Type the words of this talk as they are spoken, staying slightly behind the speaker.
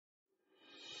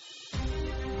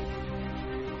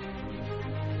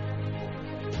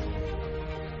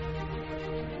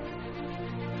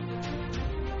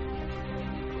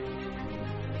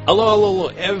Hello, hello, hello,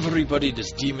 everybody.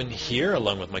 This Demon here,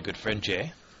 along with my good friend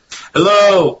Jay.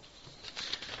 Hello!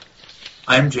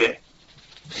 I'm Jay.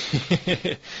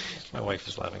 My wife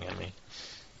is laughing at me.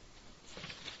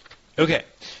 Okay.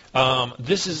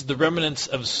 This is The Remnants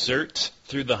of Surt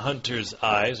through the Hunter's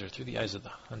Eyes, or through the eyes of the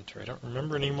hunter. I don't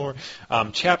remember anymore.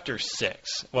 Chapter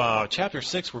 6. Wow, Chapter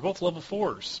 6, we're both level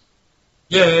 4s.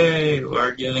 Yay!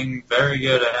 We're getting very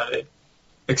good at it.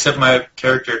 Except my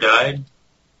character died.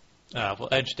 Well,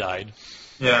 Edge died.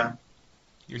 Yeah.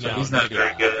 He's not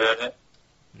very good at it.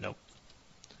 Nope.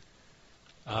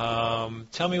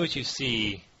 Tell me what you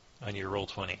see on your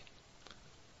Roll20.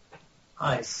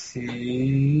 I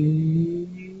see...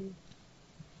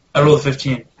 I rolled a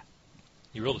 15.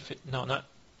 You rolled a No, not...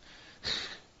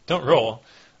 Don't roll.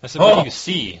 I said, what do you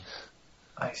see?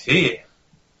 I see.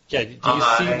 Yeah, do you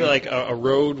see like a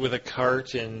road with a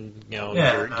cart and,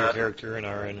 your character and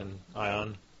Arren and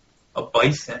Aion? A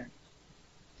bison.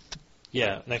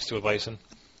 Yeah, next to a bison.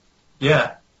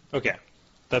 Yeah. Okay,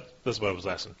 that's what I was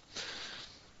asking.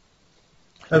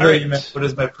 I thought you meant, what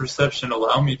does my perception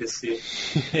allow me to see?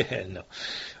 No.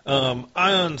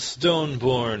 Aion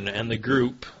Stoneborne and the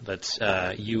group, that's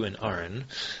you and Arren,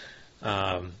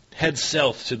 head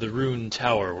south to the ruined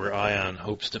tower where Aion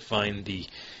hopes to find the...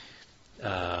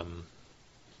 I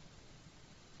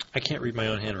can't read my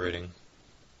own handwriting.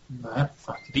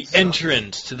 The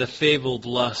entrance to the fabled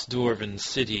lost dwarven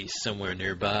city somewhere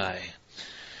nearby.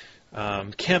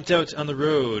 Camped out on the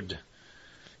road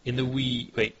in the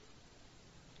Wait.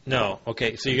 No.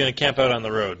 Okay, so you're going to camp out on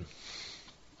the road.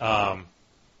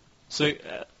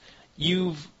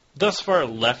 You've thus far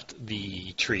left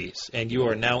the trees, and you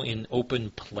are now in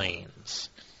open plains.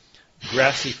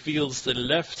 Grassy fields to the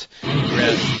left,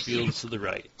 grassy fields to the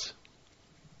right.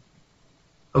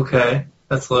 Okay,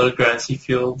 that's a lot of grassy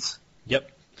fields.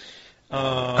 Yep.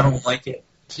 I don't like it.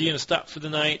 So you're going to stop for the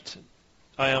night.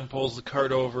 Aion pulls the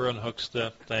cart over, unhooks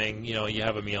the thing. You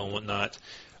have a meal and whatnot.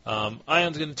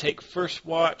 Ion's going to take first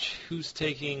watch. Who's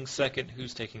taking second?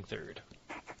 Who's taking third?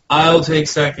 I'll take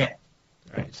second.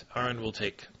 All right. Arren will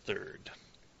take third.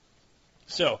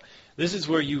 So, this is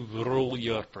where you roll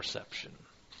your perception.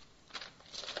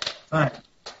 Fine.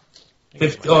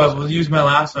 I will use my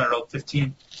last one. I rolled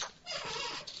 15.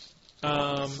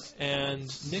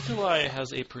 And Nikolai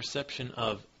has a perception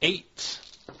of 8.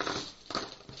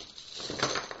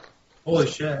 Holy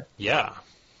shit. Yeah.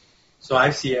 So I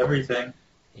see everything.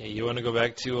 Yeah, you want to go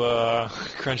back to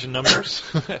crunching numbers?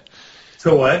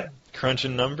 To what?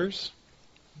 Crunching numbers?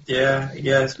 Yeah,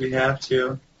 yes, we have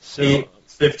to. So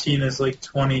 15 is like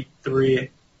 23.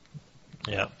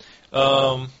 Yeah.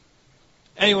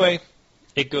 Anyway,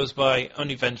 it goes by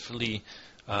uneventfully.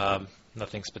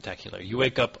 Nothing spectacular. You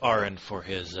wake up Arren for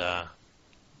his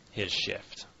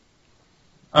shift.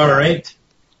 All right.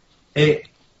 Hey,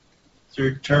 it's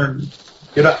your turn.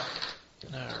 Get up.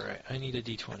 All right. I need a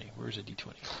D20. Where's a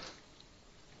D20?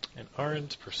 And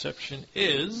Arren's perception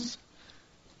is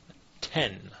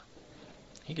 10.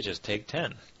 He could just take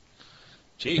 10.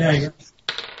 Jeez. Yeah, I guess.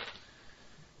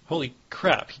 Holy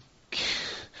crap.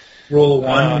 Roll a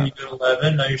 1 when you get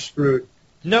 11. Now you're screwed.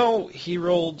 No, he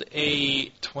rolled a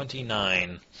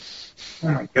 29. Oh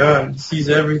my god, he sees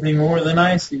everything more than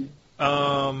I see.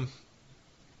 So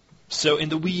in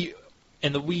the wee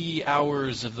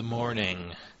hours of the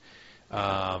morning,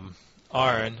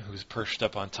 Arren, who's perched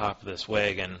up on top of this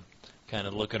wagon, kind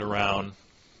of looking around,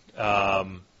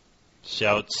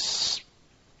 shouts.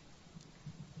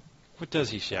 What does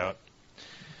he shout?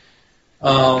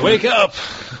 Wake up!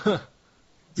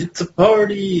 It's a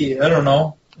party. I don't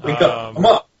know. Wake up!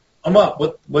 I'm up.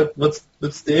 What's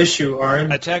the issue,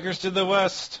 Arren? Attackers to the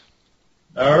west.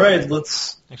 All right,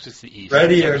 let's Actually, it's the east.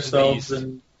 ready Attackers ourselves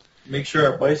and make sure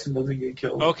our bison doesn't get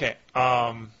killed. Okay.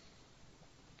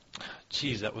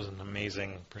 Geez, that was an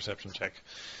amazing perception check.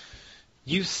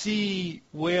 You see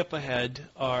way up ahead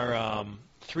are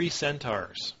 3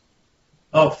 centaurs.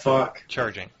 Oh fuck!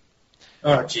 Charging.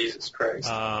 Oh Jesus Christ!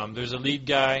 There's a lead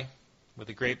guy with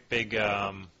a great big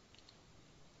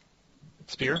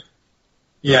spear.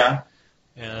 Yeah.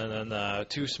 And then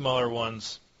 2 smaller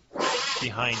ones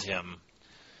behind him.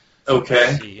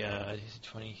 Okay. Let's see,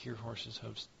 20, hear horses'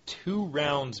 hooves. 2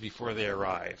 rounds before they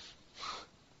arrive.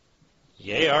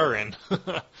 Yay, Arren.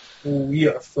 We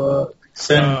are fucked.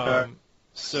 Centaur.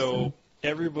 So,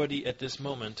 everybody at this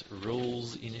moment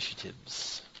rolls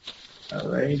initiatives.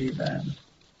 Alrighty then.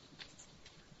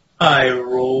 I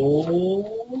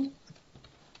roll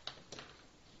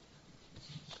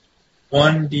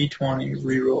 1d20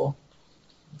 reroll.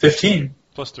 15.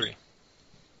 Plus 3.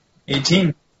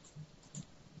 18.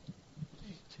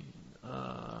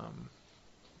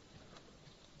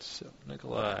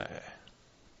 Nikolai.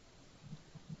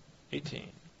 18.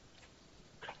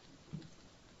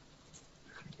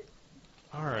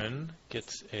 Arren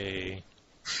gets a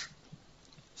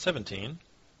 17.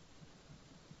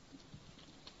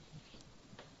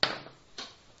 I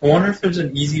wonder if there's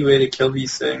an easy way to kill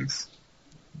these things.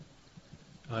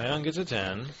 Aion gets a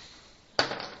 10.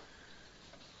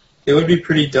 It would be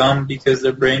pretty dumb because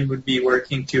their brain would be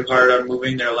working too hard on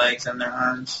moving their legs and their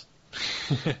arms.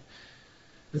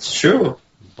 It's true.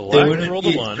 Black rolled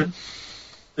a 1.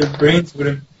 Their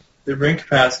brain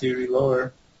capacity would be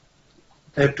lower.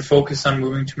 They have to focus on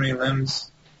moving too many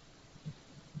limbs.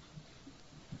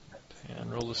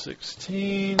 And rolled a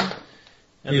 16.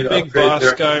 And the big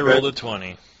boss guy rolled a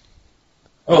 20.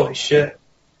 Holy shit.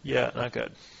 Yeah, not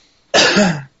good.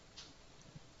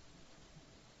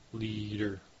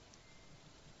 Leader.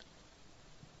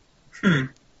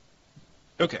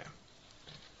 Okay.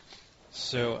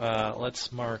 So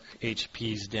let's mark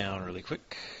HPs down really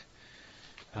quick.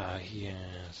 He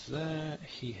has that,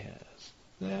 he has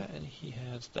that, and he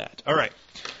has that. All right.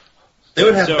 They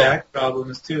would have back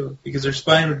problems too, because their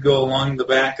spine would go along the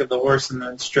back of the horse and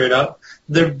then straight up.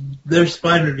 Their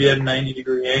spine would be at a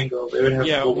 90-degree angle. They would have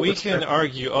yeah, to go we can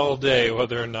argue all day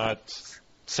whether or not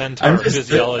centaur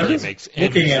physiology makes any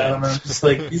sense. Looking at him, I'm just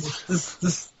like,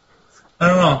 this. I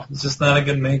don't know. It's just not a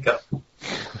good makeup.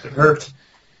 It hurt.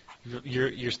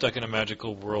 You're stuck in a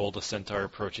magical world. A centaur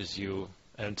approaches you,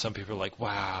 and some people are like,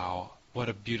 "Wow, what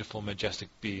a beautiful, majestic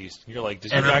beast." And you're like,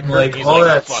 "Does your back hurt?" Like, he's all like,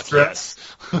 that "Fuck stress,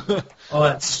 yes." all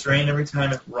that strain every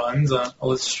time it runs, all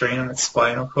the strain on its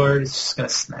spinal cord, it's just gonna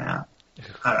snap.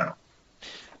 I don't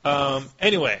know.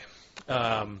 Anyway,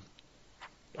 Arren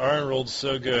rolled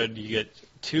so good. You get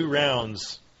 2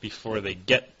 rounds before they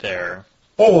get there.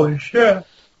 Holy shit!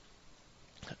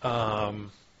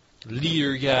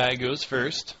 Leader guy goes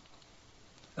first.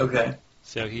 Okay.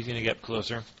 So he's going to get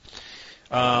closer.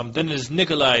 Then it is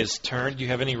Nikolai's turn. Do you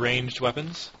have any ranged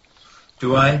weapons?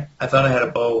 Do I? I thought I had a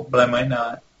bow, but I might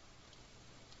not.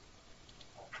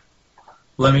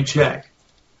 Let me check.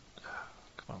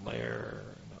 Come on, layer,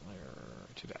 not layer,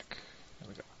 2 back. There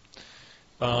we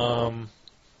go.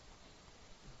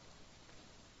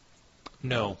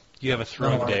 No, you have a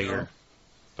throwing dagger,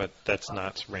 but that's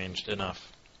not ranged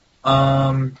enough.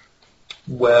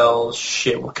 Well,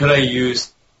 shit, what could I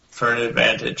use for an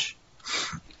advantage?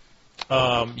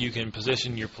 You can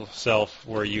position yourself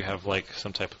where you have, like,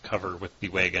 some type of cover with the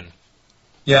wagon.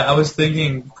 Yeah, I was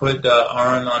thinking put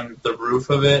Arren on the roof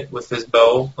of it with his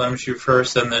bow, let him shoot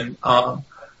first, and then I'll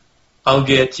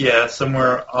get,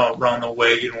 somewhere around the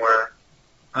wagon where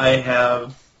I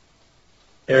have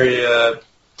area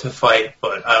to fight,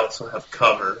 but I also have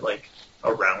cover, like,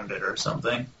 around it or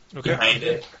something, behind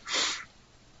it.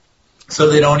 So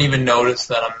they don't even notice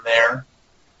that I'm there.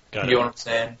 Got it. You know what I'm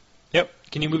saying? Yep.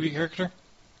 Can you move your character?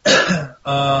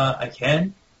 I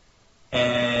can,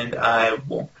 and I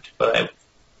won't, but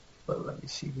let me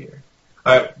see here.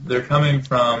 Alright, they're coming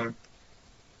from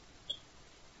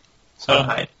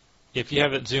side. If you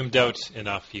have it zoomed out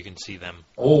enough, you can see them.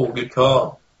 Oh, good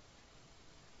call.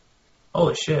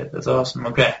 Holy shit, that's awesome.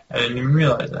 Okay, I didn't even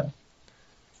realize that.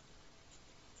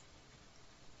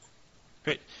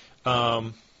 Great.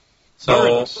 So,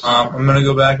 I'm going to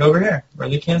go back over here, where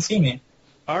they can't see me.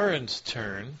 Arren's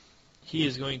turn. He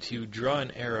is going to draw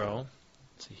an arrow.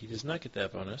 Let's see, he does not get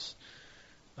that bonus.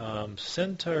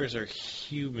 Centaurs are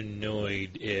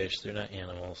humanoid-ish. They're not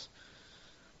animals.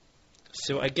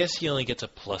 So I guess he only gets a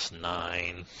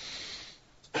 +9.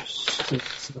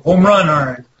 Home run,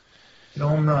 Arren. Get a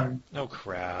home run. Oh,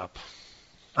 crap.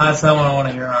 That's not what I want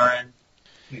to hear, Arren.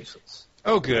 Useless.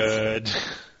 Oh, good.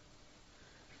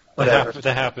 Whatever.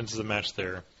 That happens to the match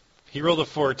there. He rolled a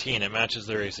 14. It matches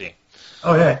their AC.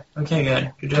 Okay. Okay,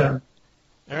 good. Good job.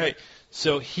 All right.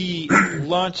 So he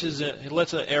launches it. He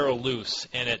lets an arrow loose,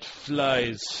 and it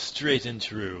flies straight and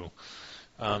true.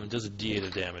 It does a D8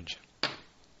 of damage.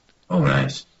 Oh,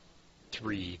 nice.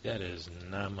 3. That is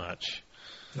not much.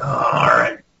 Oh, all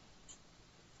right.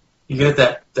 You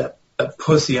got that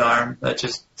pussy arm that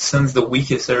just sends the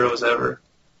weakest arrows ever.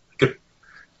 You could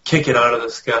kick it out of the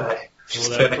sky. Well,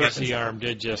 that pussy arm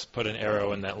did just put an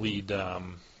arrow in that lead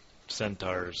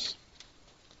centaur's.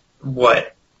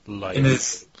 What? Life. In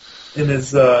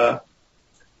his I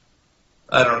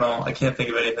don't know. I can't think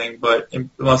of anything, but it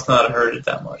must not have hurt it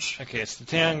that much. Okay, it's the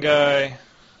tan guy,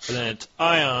 and then it's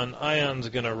Aion. Aion's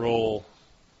gonna roll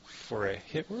for a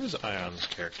hit. Where's Ion's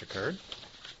character card?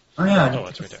 Oh yeah. Oh,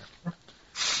 it's right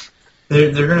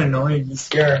there. They're gonna know you. He's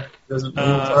scared. Doesn't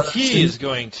move. He is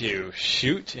going to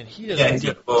shoot, and he does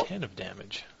 10 of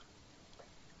damage.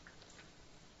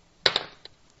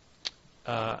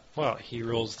 Well, he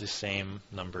rolls the same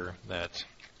number that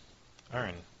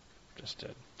Arren just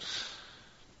did.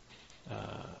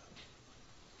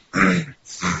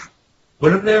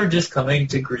 What if they were just coming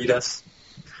to greet us?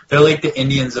 They're like the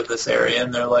Indians of this area,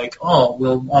 and they're like, "Oh,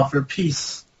 we'll offer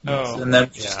peace," and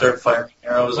then just start firing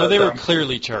arrows. Well, they were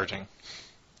clearly charging.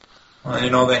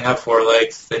 Well, they have 4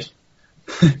 legs.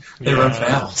 They run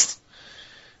fast.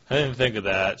 I didn't think of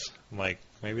that. I'm like,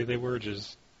 maybe they were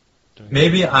just.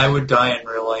 Maybe I would die in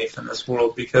real life in this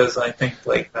world because I think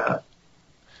like that.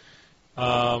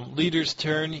 Leader's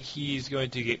turn. He's going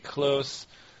to get close.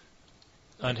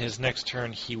 On his next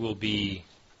turn, he will be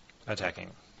attacking.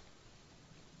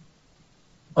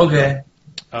 Okay.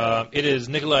 It is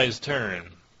Nikolai's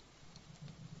turn.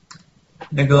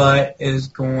 Nikolai is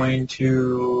going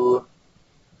to...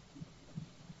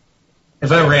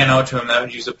 If I ran out to him, that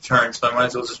would use up a turn, so I might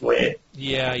as well just wait.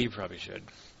 Yeah, you probably should.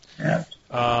 Yeah.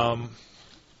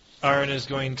 Arren is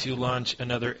going to launch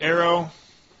another arrow.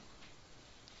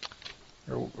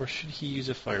 Or should he use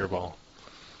a fireball?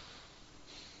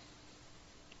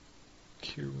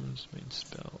 Cure wounds, main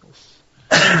spells.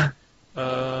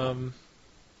 Oh,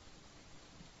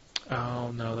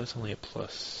 no, that's only a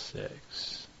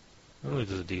 +6. Only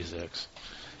does a d6.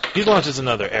 He launches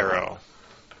another arrow.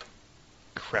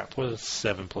 Crap, what is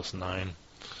 7 + 9?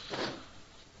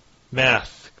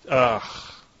 Math. Ugh.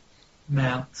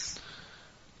 Maths.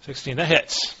 16, that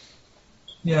hits.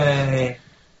 Yay.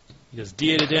 He does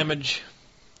d8 of damage.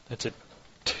 That's a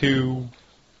 2.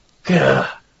 Gah.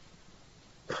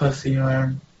 Pussy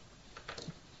arm.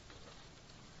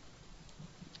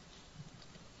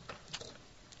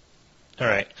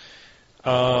 Alright.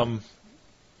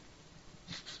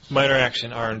 Minor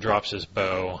action, Arren drops his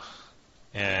bow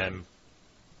and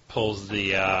pulls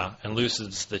and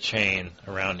loosens the chain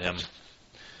around him.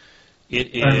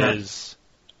 It is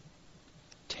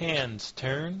Tan's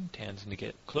turn. Tan's going to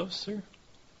get closer.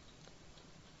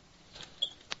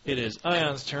 It is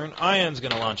Aion's turn. Aion's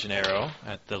going to launch an arrow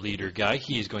at the leader guy.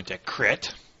 He is going to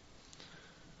crit.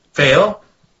 Fail?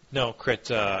 No,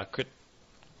 critical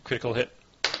hit.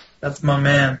 That's my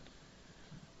man.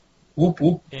 Whoop,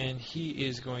 whoop. And he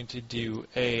is going to do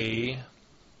a...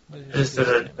 Just did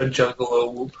a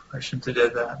juggalo whoop. I shouldn't have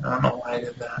did that. I don't know why I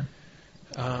did that.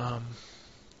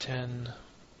 10...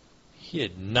 He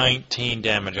had 19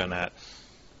 damage on that.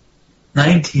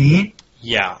 19?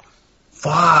 Yeah.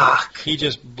 Fuck. He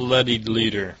just bloodied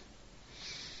leader.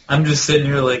 I'm just sitting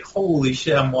here like, holy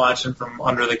shit, I'm watching from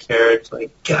under the carriage.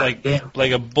 Like, god damn.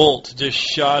 Like a bolt just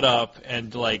shot up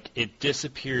and, like, it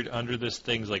disappeared under this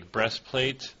thing's, like,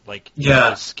 breastplate, like, in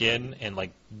the skin, and,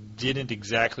 like, didn't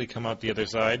exactly come out the other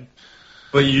side.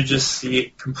 But you just see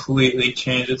it completely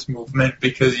change its movement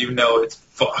because you know it's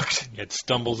fucked. It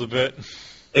stumbles a bit.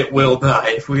 It will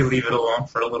die if we leave it alone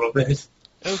for a little bit.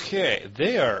 Okay,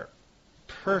 they are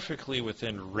perfectly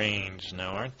within range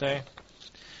now, aren't they?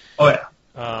 Oh, yeah.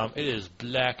 It is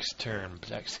Black's turn.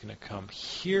 Black's going to come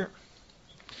here.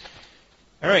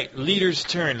 All right, Leader's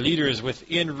turn. Leader is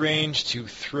within range to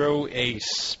throw a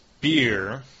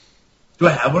spear. Do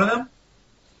I have one of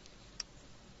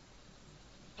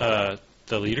them?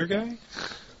 The leader guy?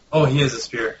 Oh, he has a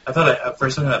spear. For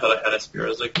a second I thought I had a spear. I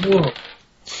was like, whoa.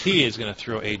 He is going to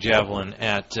throw a javelin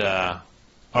at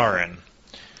Arren.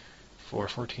 For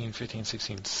 14, 15,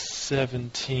 16,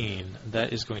 17.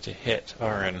 That is going to hit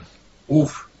Arren.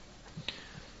 Oof.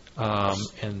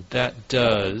 And that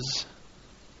does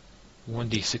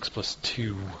 1d6 plus 2.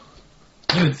 You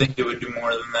would think it would do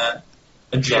more than that.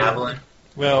 A javelin.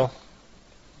 Well,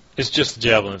 it's just a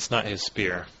javelin. It's not his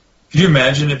spear. Could you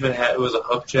imagine if it was a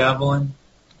hook javelin?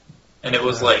 And it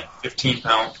was like 15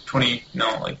 pounds, 30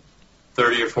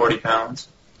 or 40 pounds.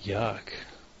 Yuck.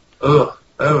 Ugh,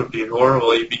 that would be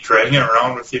horrible. You'd be dragging it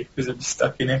around with you because it'd be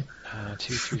stuck in it.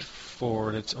 2, 3,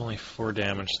 4. That's only 4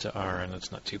 damage to Arren.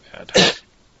 That's not too bad.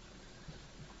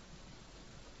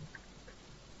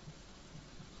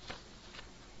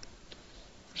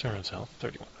 Arren's health,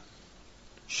 31.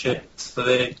 Shit. So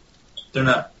they're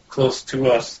not close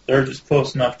to us. They're just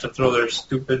close enough to throw their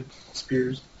stupid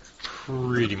spears.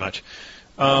 Pretty much.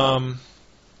 It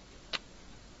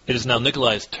is now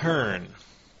Nikolai's turn.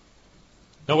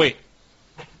 No, wait.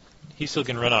 He still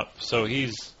can run up, so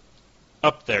he's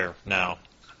up there now.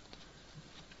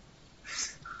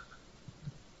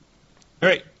 All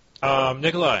right,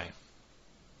 Nikolai.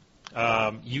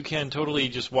 You can totally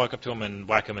just walk up to him and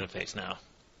whack him in the face now.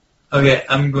 Okay,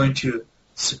 I'm going to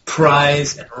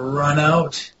surprise and run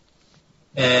out,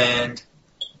 and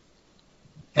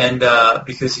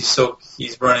because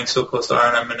he's running so close to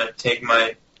Arren, I'm going to take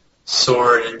my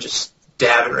sword and just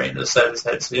stab it right into the side of his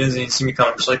head, so he doesn't even see me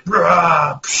coming. I'm just like,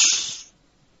 rah!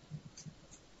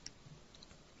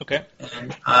 Okay.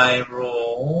 And I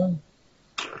roll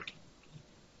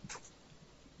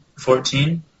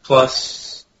 14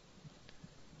 plus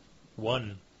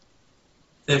 1.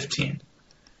 15.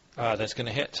 That's going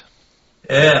to hit.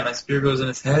 Yeah, my spear goes in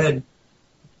his head.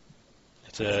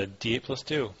 It's a D8 plus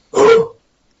 2. Oh,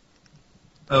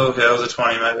 okay, that was a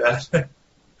 20, my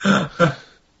bad.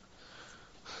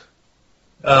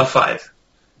 5.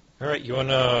 All right, you want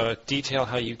to detail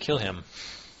how you kill him?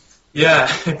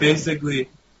 Yeah, I basically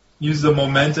use the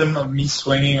momentum of me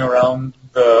swinging around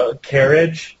the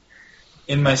carriage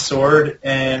in my sword,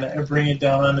 and I bring it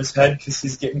down on his head because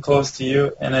he's getting close to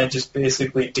you, and I just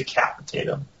basically decapitate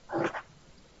him.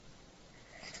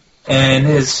 And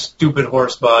his stupid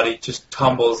horse body just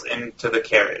tumbles into the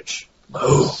carriage.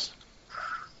 Oh.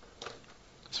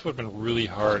 This would have been really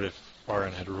hard if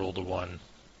Arren had rolled a 1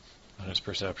 on his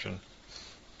perception.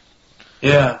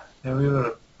 Yeah, we would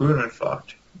have been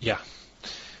fucked. Yeah.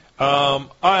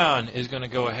 Aion is going to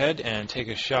go ahead and take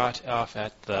a shot off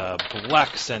at the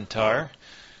Black Centaur.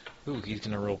 Ooh, he's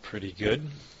going to roll pretty good.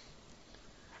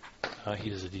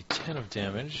 He does a D10 of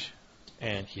damage,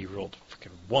 and he rolled freaking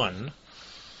 1.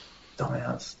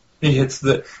 Dumbass. He hits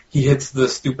the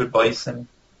stupid bison.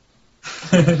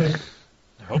 I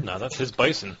hope not. That's his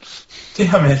bison.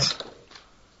 Damn it.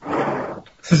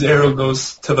 His arrow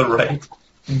goes to the right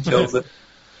and kills it.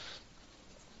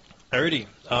 Alrighty.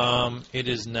 It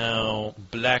is now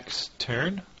Black's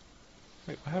turn.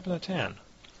 Wait, what happened to Tan?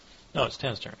 No, it's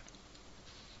Tan's turn.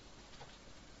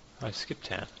 I skipped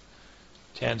Tan.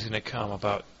 Tan's going to come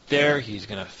about there. He's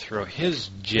going to throw his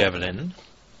javelin.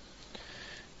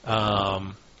 Is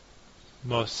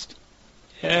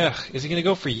he going to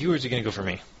go for you or is he going to go for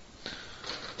me?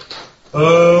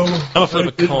 I'm going to flip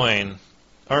a coin.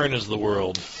 Arren is the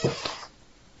world.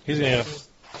 He's going to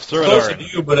throw it at Arren.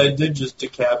 Close to you, but I did just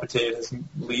decapitate his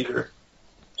leader.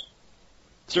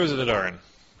 Throws it at Arren.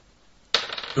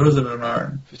 Throws it at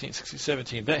Arren. 15, 16,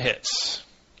 17. That hits.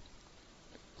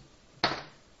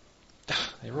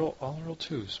 They all roll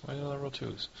 2s. Why did I roll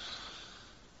 2s?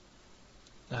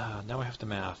 Now I have to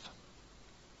math.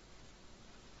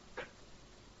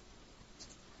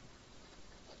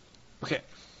 Okay.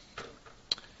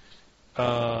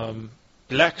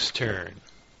 Black's turn.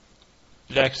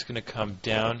 Black's going to come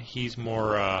down. He's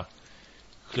more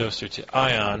closer to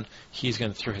Aion. He's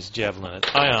going to throw his javelin at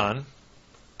Aion.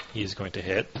 He's going to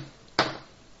hit.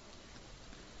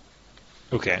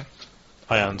 Okay.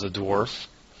 Ion's a dwarf.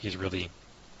 He's really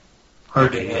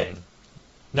hard to hit.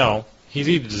 No, he's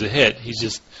easy to hit. He's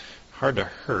just hard to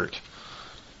hurt.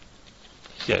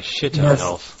 He's got a shit ton of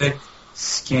health. Thick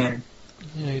skin.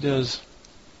 Yeah, he does.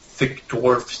 Thick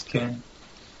dwarf skin.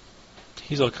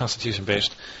 He's all constitution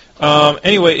based.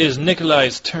 Anyway, it is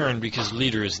Nikolai's turn because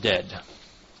leader is dead.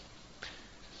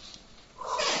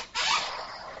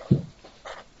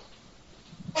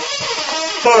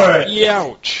 Alright.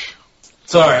 Youch.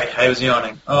 Sorry, I was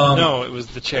yawning. No, it was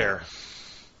the chair.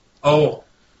 Oh,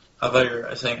 I thought you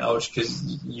were saying ouch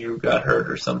because you got hurt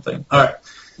or something. Alright.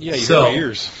 Yeah, you hurt my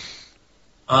ears.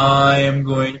 I am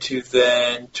going to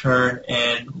then turn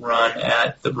and run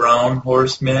at the brown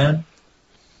horseman.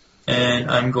 And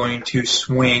I'm going to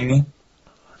swing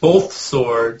both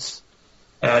swords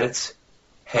at its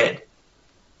head.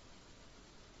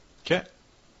 Okay.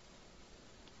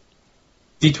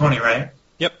 D20, right?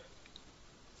 Yep.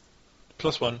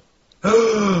 +1.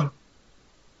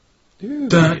 Dun,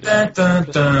 dun, dun,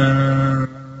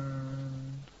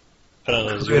 dun. I don't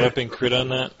know, is your weapon crit on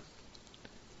that?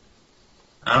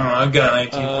 I don't know, I've got an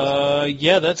 19.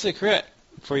 Yeah, that's a crit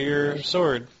for your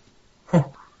sword.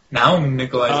 Now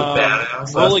Nikolai's a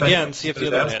badass. Roll again, see if the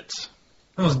other one hits.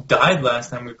 I almost died last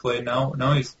time we played. Now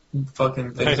he's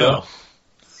fucking things I know. up.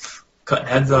 Cutting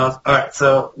heads off. Alright,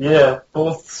 so, yeah,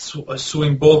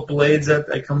 swing both blades at,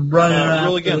 I come running at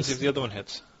roll again, this. see if the other one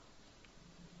hits.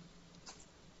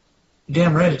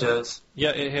 Damn right it does.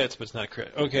 Yeah, it hits, but it's not a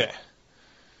crit. Okay.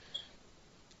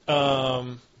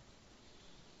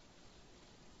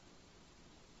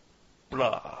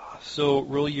 Blah. So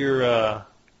roll your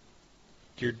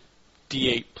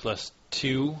D8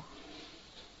 +2.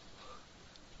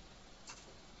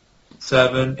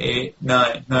 7, 8,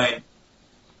 9.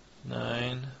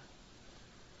 9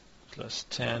 plus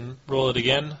 10. Roll it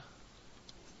again.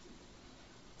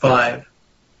 5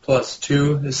 plus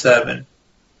 2 is 7.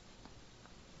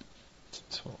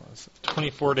 So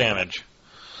 24 damage.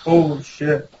 Oh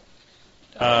shit.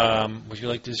 Would you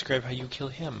like to describe how you kill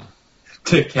him?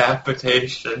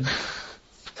 Decapitation.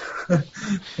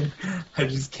 I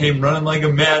just came running like a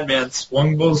madman,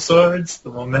 swung both swords, the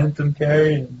momentum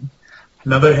carried, and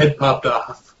another head popped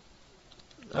off.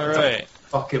 Alright.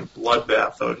 Fucking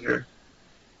bloodbath out here.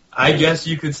 I guess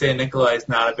you could say Nikolai's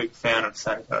not a big fan of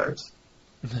centaurs.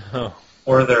 No.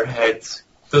 Or their heads.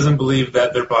 Doesn't believe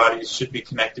that their bodies should be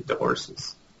connected to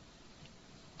horses.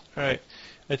 Alright.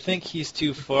 I think he's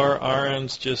too far.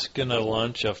 Arren's just going to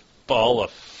launch a ball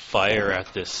of fire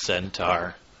at this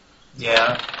centaur.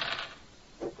 Yeah.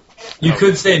 You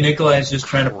could say Nikolai's just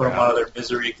trying to put them out of their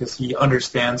misery because he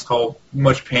understands how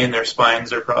much pain their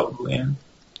spines are probably in.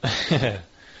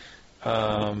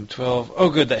 12. Oh,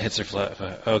 good. That hits her flat.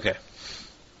 Okay.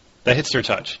 That hits her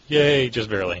touch. Yay, just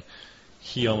barely.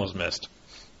 He almost missed.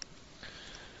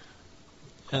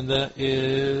 And that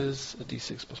is a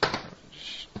d6 plus 1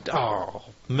 damage. Oh,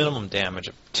 minimum damage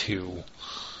of 2.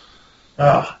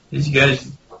 Ah, these guys,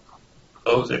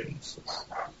 bows are useless.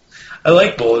 I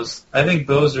like bows. I think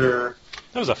bows are...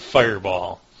 That was a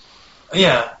fireball.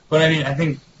 Yeah, but I mean, I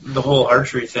think the whole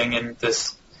archery thing in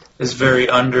this is very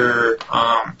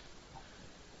underpowered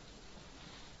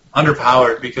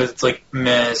because it's like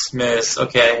miss,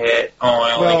 okay, hit. Oh,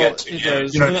 I only got 2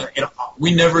 hits.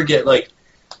 We never get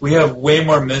we have way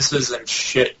more misses and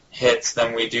shit hits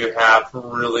than we do have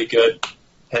really good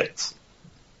hits.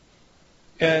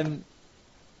 And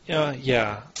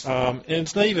yeah, and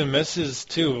it's not even misses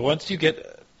too. Once you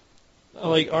get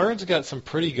Arren's got some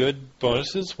pretty good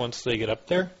bonuses once they get up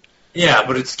there. Yeah,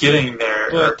 but it's getting there.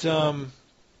 But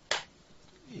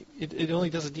it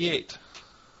only does a d8.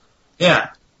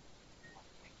 Yeah.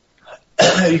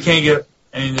 You can't get.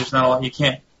 I mean, there's not a lot. You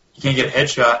can't get a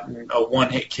headshot and a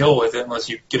one-hit kill with it unless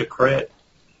you get a crit.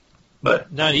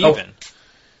 But not even.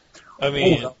 I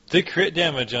mean, the crit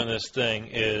damage on this thing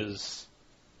is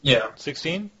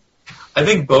 16. I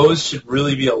think bows should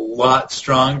really be a lot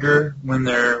stronger when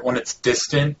it's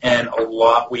distant and a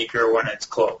lot weaker when it's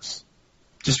close.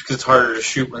 Just because it's harder to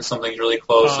shoot when something's really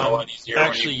close and a lot easier.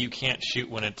 Actually, you can't shoot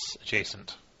when it's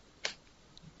adjacent.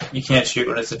 You can't shoot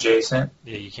when it's adjacent?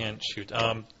 Yeah, you can't shoot.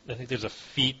 I think there's a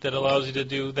feat that allows you to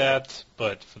do that,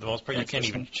 but for the most part, you can't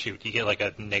even shoot. You get like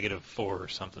a -4 or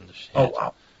something to shoot. Oh,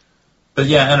 wow. But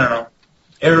yeah, I don't know.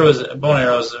 Bone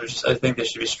arrows, I think they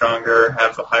should be stronger,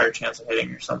 have a higher chance of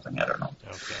hitting or something. I don't know.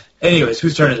 Okay. Anyways,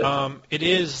 whose turn is it? It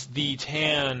is the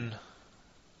tan...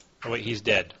 Oh, wait, he's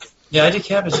dead. Yeah, I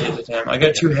decapitated him. I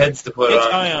got 2 heads to put on. It's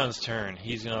Aion's turn.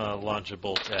 He's going to launch a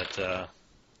bolt at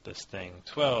this thing.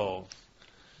 12.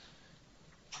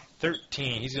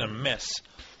 13. He's going to miss.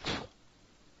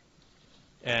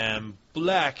 And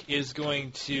Black is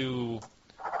going to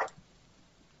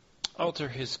alter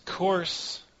his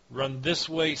course, run this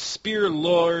way, Spear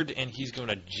Lord, and he's going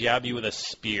to jab you with a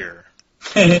spear.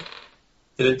 Did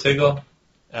it tickle?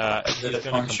 He's going to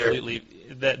completely...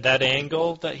 That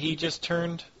angle that he just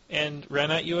turned and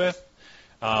ran at you with?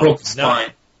 Broke the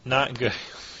spine. Not good.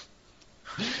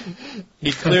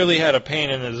 He clearly had a pain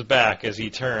in his back as he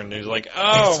turned. He was like,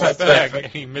 oh, my back. And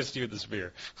he missed you with the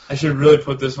spear. I should really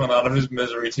put this one out of his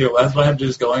misery, too. That's why I'm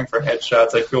just going for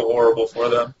headshots. I feel horrible for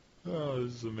them. Oh,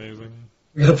 this is amazing.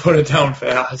 I'm going to put it down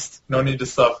fast. No need to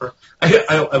suffer.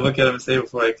 I look at him and say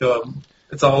before I kill him,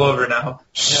 it's all over now.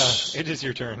 Yeah, it is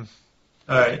your turn.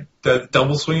 All right.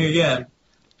 Double swing again.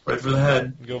 Right for the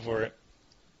head. Go for it.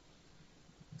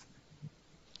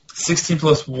 16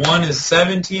 plus 1 is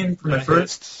 17 for my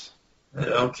first.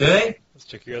 Okay. Let's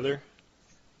check your other.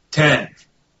 10.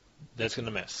 That's going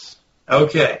to miss.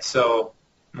 Okay, so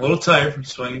I'm a little tired from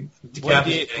swinging.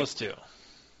 1d8 plus 2.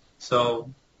 So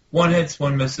 1 hits,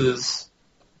 1 misses.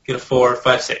 Get a 4,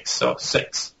 5, 6. So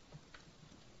 6.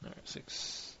 All right,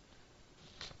 6.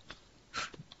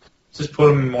 Just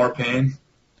put him in more pain.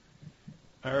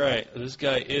 All right, this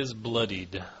guy is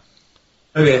bloodied.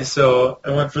 Okay, so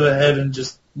I went for the head and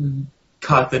just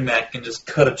caught the neck and just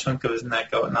cut a chunk of his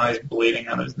neck out. And now he's bleeding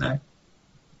on his neck.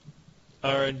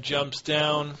 Arren jumps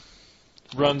down,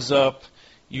 runs up.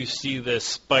 You see the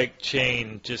spike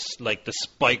chain, just like the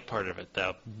spike part of it.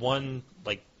 The one,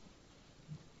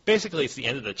 basically it's the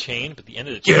end of the chain, but the end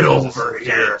of the chain Get has over this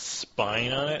here.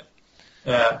 Spine on it.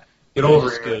 Yeah, get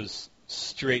over here. It goes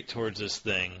straight towards this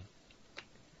thing.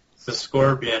 It's a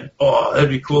scorpion. Oh, that'd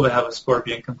be cool to have a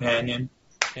scorpion companion.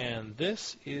 And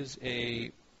this is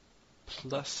a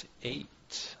 +8.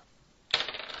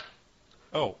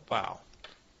 Oh, wow.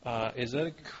 Is that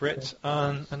a crit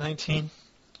on a 19?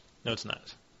 No, it's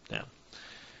not. Damn.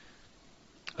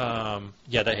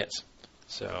 Yeah, that hits.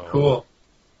 So Cool.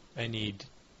 I need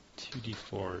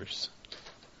 2d4s.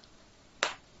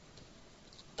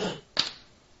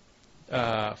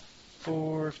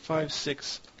 4, 5,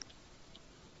 6,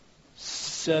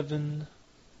 7.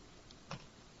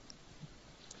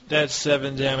 That's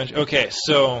 7 damage. Okay,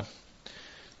 so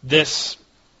this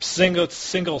single,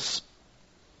 it's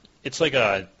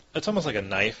almost like a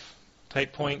knife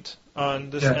type point on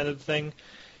this end of the thing,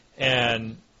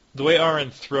 and the way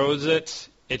Arren throws it,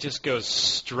 it just goes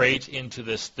straight into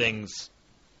this thing's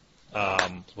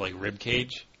like rib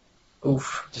cage.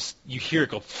 Oof! Just you hear it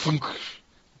go. Funk,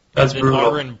 That's and then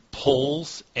brutal. Arren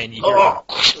pulls, and you hear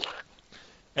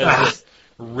it as it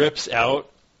rips out,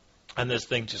 and this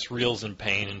thing just reels in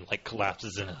pain and like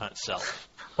collapses in on itself.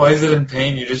 Why is it in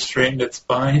pain? You just straightened its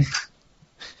spine.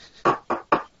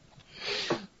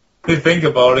 If you think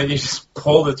about it, you just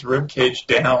pulled its rib cage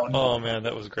down. Oh man,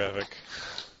 that was graphic.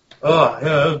 Oh, yeah,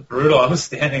 that was brutal. I was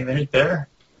standing right there.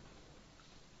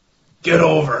 Get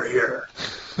over here.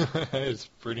 It's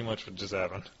pretty much what just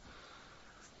happened.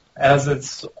 As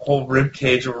its whole rib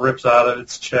cage rips out of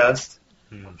its chest,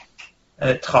 and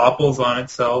it topples on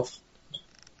itself.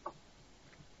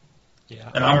 Yeah,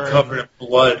 And I'm covered in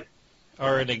blood.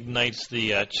 Arren ignites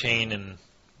the chain and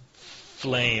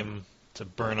flame to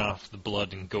burn off the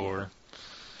blood and gore.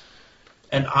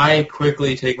 And I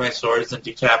quickly take my swords and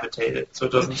decapitate it so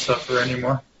it doesn't suffer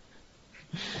anymore.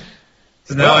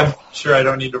 So now I'm sure I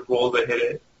don't need to roll to hit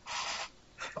it.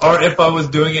 Or if I was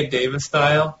doing it Davis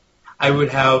style, I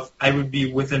would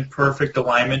be within perfect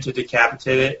alignment to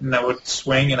decapitate it, and I would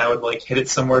swing and I would like hit it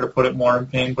somewhere to put it more in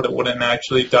pain, but it wouldn't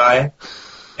actually die.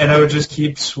 And I would just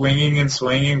keep swinging and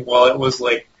swinging while it was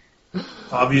like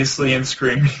obviously in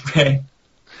screaming pain.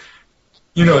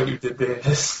 You know what you did,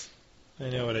 Davis. I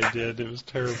know what I did. It was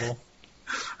terrible.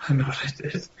 I know what I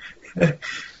did.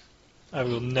 I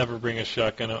will never bring a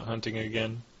shotgun out hunting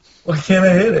again. Why can't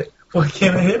I hit it? Why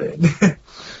can't I hit it?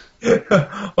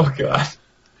 Oh, God.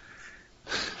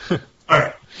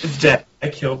 Alright, it's dead. I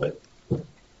killed it.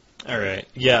 Alright,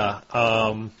 yeah.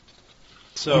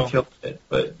 So, You killed it,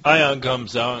 but... Aion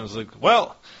comes out and is like,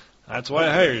 well, that's why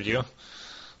I hired you.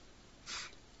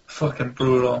 Fucking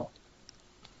brutal.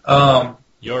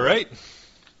 You alright?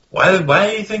 Why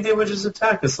do you think they would just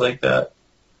attack us like that?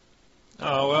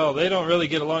 Oh, well, they don't really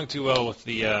get along too well with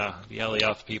the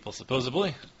Alioth people,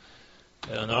 supposedly.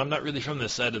 No, I'm not really from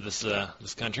this side of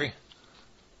this country.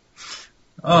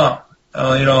 Oh,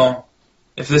 well,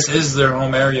 if this is their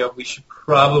home area, we should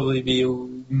probably be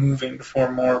moving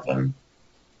before more of them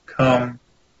come.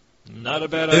 Not a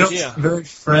bad They idea. don't seem very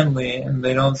friendly, and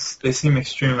they seem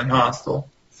extremely hostile.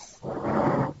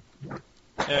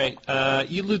 Alright,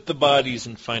 you loot the bodies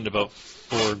and find about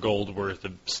 4 gold worth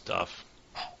of stuff.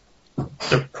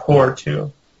 They're poor,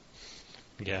 too.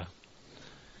 Yeah.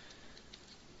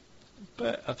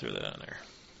 But I'll throw that on there.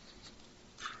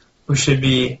 We should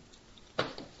be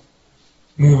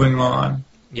moving on.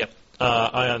 Yep.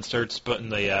 Aion starts putting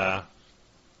the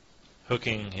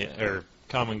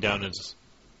calming down his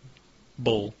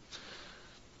bull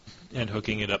and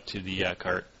hooking it up to the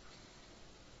cart.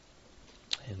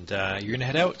 And you're gonna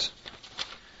head out.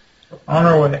 On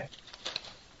our way.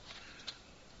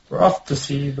 We're off to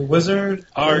see the wizard.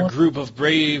 Our group of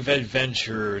brave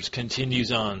adventurers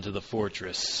continues on to the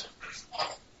fortress.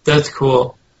 That's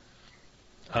cool.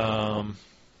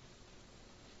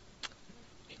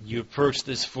 You approach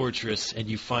this fortress and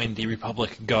you find the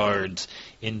Republic guards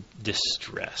in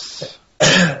distress.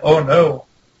 Oh no!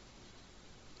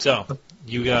 So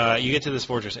you get to this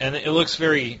fortress and it looks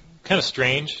very kind of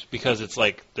strange because it's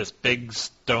like this big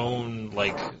stone,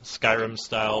 like Skyrim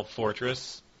style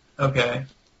fortress. Okay.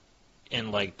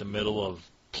 In like the middle of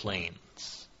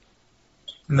plains.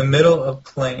 In the middle of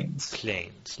plains.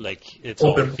 Plains, like it's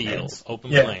Open all field, plains.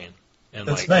 open Yeah. plain. And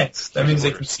That's like, nice. That means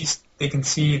orders. they can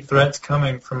see threats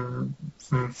coming from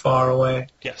far away.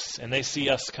 Yes, and they see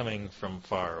us coming from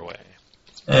far away.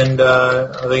 And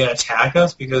are they going to attack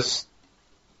us? Because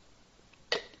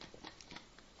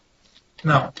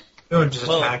no, they would just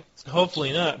attack.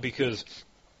 Hopefully not, because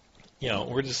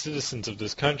we're the citizens of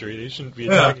this country. They shouldn't be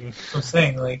Yeah, attacking. I'm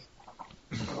saying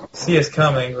see us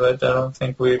coming, but I don't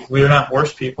think we're not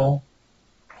horse people.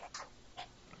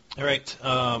 All right.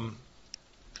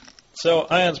 So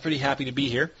Ion's pretty happy to be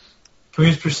here. Can we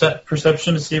use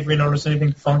perception to see if we notice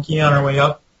anything funky on our way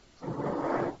up?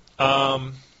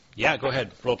 Yeah, go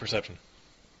ahead. Roll perception.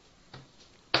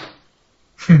 I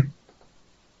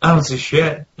don't see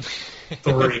shit.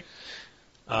 3.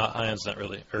 Arren's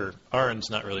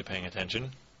not really paying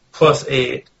attention. Plus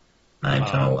 8. 9,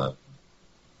 10, 11.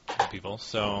 People.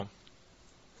 So,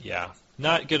 yeah,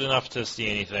 not good enough to see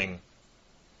anything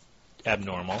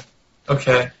abnormal.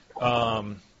 Okay.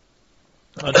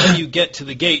 Until you get to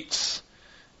the gates,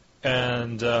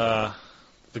 and the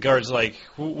guard's like,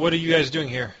 "What are you guys doing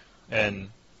here?" And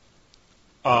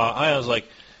I was like,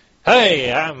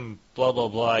 "Hey, I'm blah blah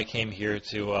blah. I came here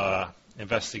to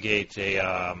investigate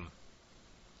a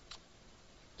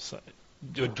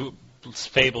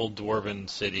fabled dwarven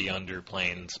city under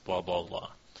plains. Blah blah blah."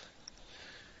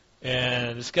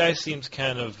 And this guy seems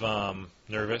kind of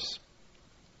nervous.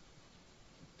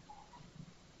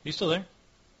 You still there?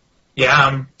 Yeah,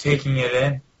 I'm taking it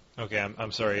in. Okay,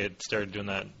 I'm sorry. It started doing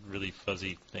that really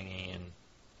fuzzy thingy, and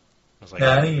I was like,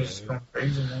 Yeah, I think you're just going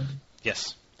crazy, man.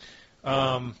 Yes.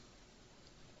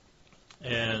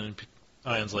 And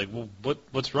Ion's like, well,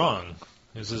 what's wrong?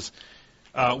 He says,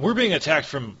 we're being attacked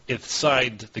from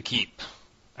inside the keep,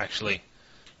 actually.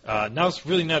 Now's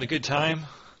really not a good time.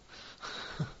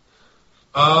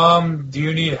 Do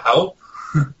you need help?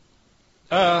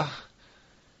 I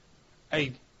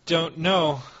don't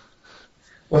know.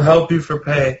 We'll help you for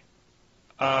pay.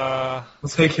 I'd We'll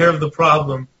take care of the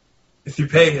problem if you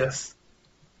pay us.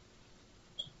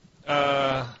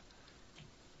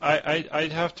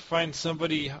 have to find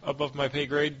somebody above my pay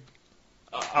grade.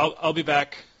 I'll be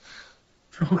back.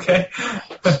 Okay.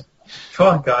 Come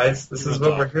on, guys. This is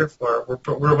what we're here for.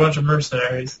 We're a bunch of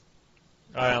mercenaries.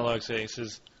 Alexei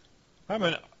says, I'm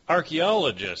an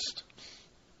archaeologist.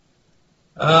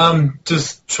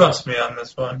 Just trust me on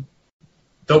this one.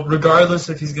 Regardless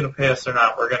if he's going to pay us or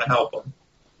not, we're going to help him.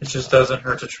 It just doesn't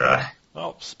hurt to try.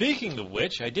 Well, speaking of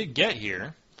which, I did get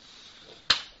here.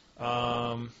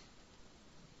 So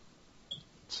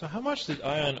how much did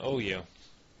Aion owe you?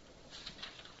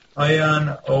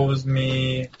 Aion owes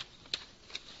me...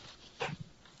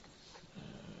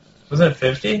 Wasn't it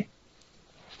 50?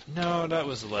 No, that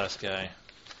was the last guy.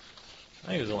 I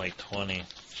think it was only 20.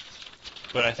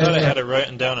 But I thought I had it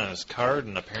written down on his card,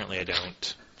 and apparently I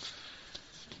don't.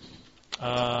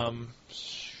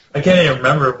 I can't even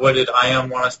remember. What did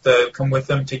Aion want us to come with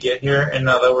him to get here? And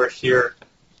now that we're here...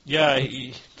 Yeah,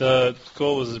 the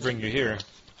goal was to bring you here.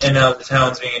 And now the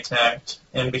town's being attacked.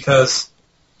 And because...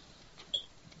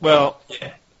 Well,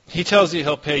 yeah. He tells you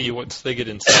he'll pay you once they get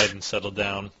inside and settle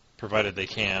down, provided they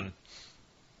can.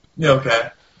 Yeah, okay.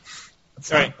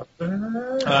 All right.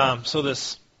 So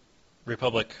this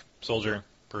Republic soldier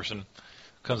person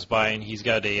comes by, and he's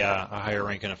got a higher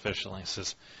ranking official. He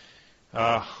says,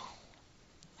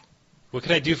 what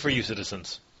can I do for you,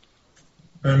 citizens?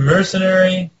 I'm a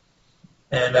mercenary,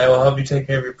 and I will help you take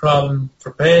care of your problem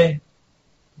for pay.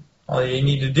 All you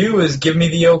need to do is give me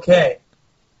the okay,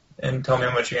 and tell me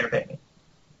how much you're going to pay me.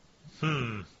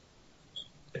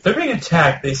 If they're being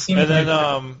attacked, they seem to be... And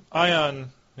then Aion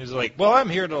is like, well, I'm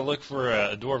here to look for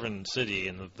a dwarven city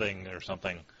in the thing or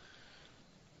something.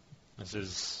 This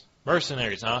is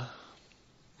mercenaries, huh?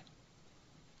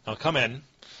 I'll come in.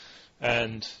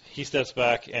 And he steps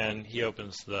back and he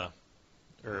opens the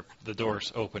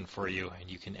doors open for you, and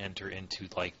you can enter into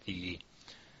like the...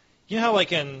 You know how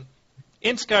like in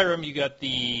Skyrim you got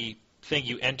the thing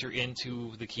you enter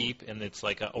into the keep, and it's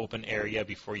like an open area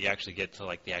before you actually get to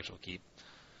like the actual keep?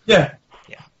 Yeah.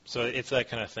 Yeah. So it's that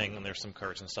kind of thing, and there's some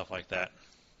carts and stuff like that.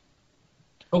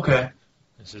 Okay.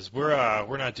 It says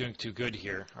we're not doing too good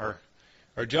here.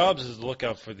 Our jobs is to look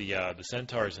out for the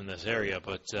centaurs in this area,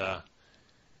 but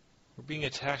we're being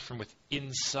attacked from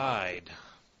inside.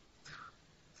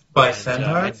 By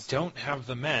centaurs? I don't have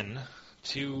the men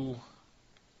to,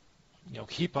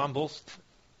 keep on both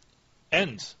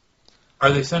ends.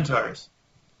 Are they centaurs?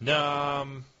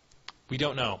 No, we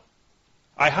don't know.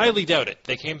 I highly doubt it.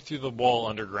 They came through the wall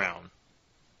underground.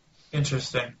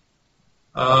 Interesting.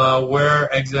 Where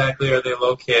exactly are they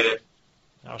located?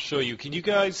 I'll show you. Can you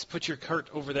guys put your cart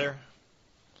over there?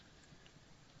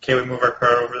 Okay, we move our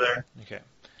cart over there. Okay.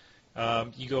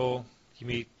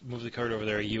 Move the cart over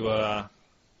there. You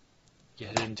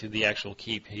head into the actual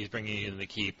keep. He's bringing you into the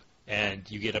keep, and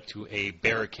you get up to a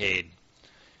barricade,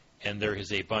 and there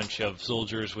is a bunch of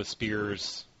soldiers with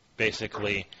spears,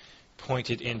 basically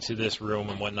pointed into this room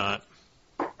and whatnot.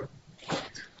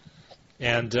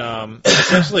 And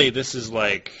essentially, this is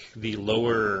like the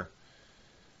lower...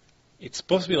 It's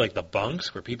supposed to be like the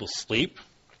bunks where people sleep.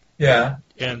 Yeah.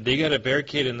 And they got a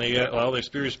barricade, and they got all their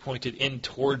spears pointed in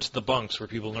towards the bunks where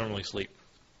people normally sleep.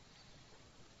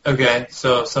 Okay,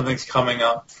 so something's coming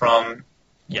up from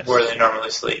where they normally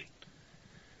sleep.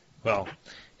 Well,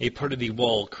 a part of the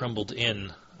wall crumbled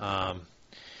in, and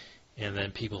then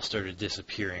people started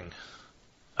disappearing.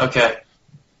 Okay.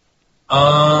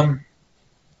 Like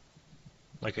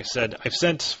I said, I've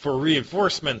sent for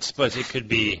reinforcements, but it could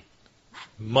be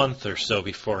a month or so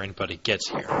before anybody gets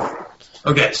here.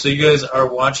 Okay, so you guys are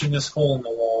watching this hole in the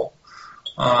wall.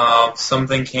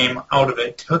 Something came out of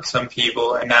it, took some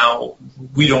people, and now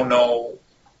we don't know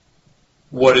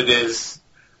what it is,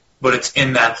 but it's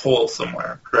in that hole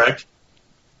somewhere, correct?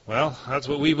 Well, that's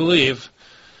what we believe.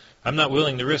 I'm not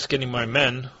willing to risk any of my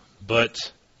men,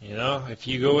 but, if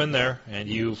you go in there and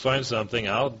you find something,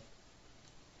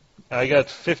 I got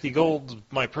 50 gold,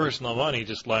 my personal money,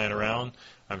 just lying around.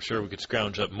 I'm sure we could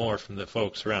scrounge up more from the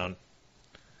folks around.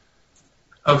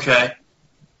 Okay.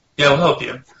 Yeah, we'll help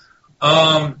you.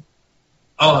 I'll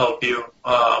help you.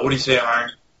 What do you say,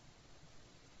 Arren?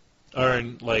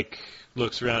 Arren,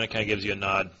 looks around and kind of gives you a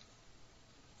nod.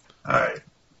 All right.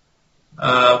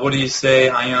 What do you say,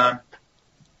 Aion?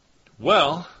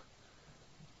 Well,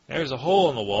 there's a hole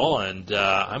in the wall, and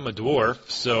I'm a dwarf,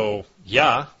 so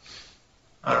yeah.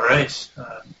 All right.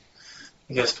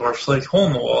 I guess dwarfs like hole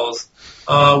in the walls.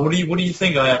 What do you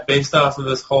think, Aion, based off of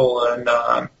this hole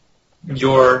and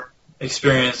your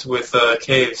experience with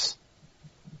caves?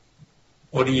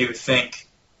 What do you think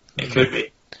it could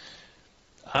be?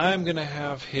 I'm going to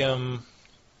have him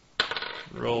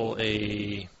roll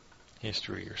a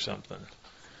history or something.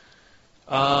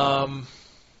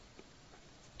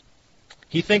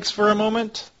 He thinks for a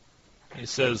moment. He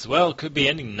says, well, it could be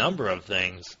any number of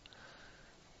things.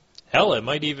 Hell, it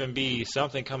might even be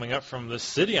something coming up from the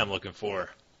city I'm looking for.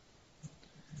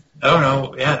 Oh,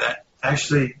 no. Yeah, that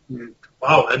actually...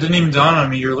 Wow, that didn't even dawn on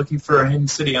me. You're looking for a hidden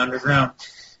city underground.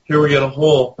 Here we got a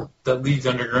hole that leads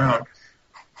underground.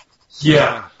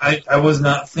 Yeah, I was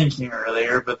not thinking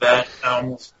earlier, but that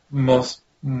most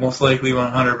likely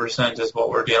 100% is what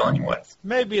we're dealing with.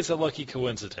 Maybe it's a lucky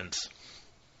coincidence.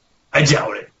 I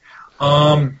doubt it.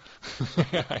 I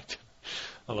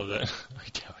love that. I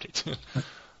doubt it.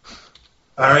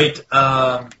 All right.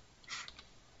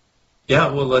 Yeah,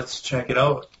 well, let's check it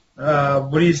out.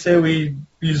 What do you say we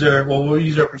we'll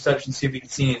use our perception, see if we can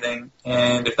see anything,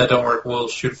 and if that don't work, we'll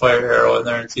shoot a fire arrow in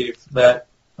there and see if that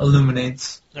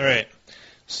illuminates. All right.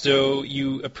 So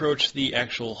you approach the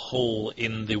actual hole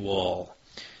in the wall,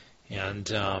 and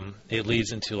it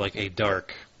leads into like a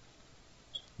dark,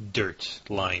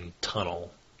 dirt-lined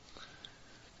tunnel.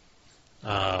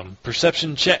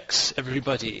 Perception checks,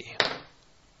 everybody.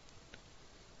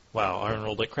 Wow, Arren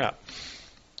rolled like crap.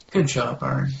 Good job,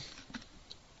 Arren.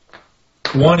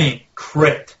 20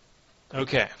 crit.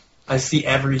 Okay. I see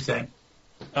everything.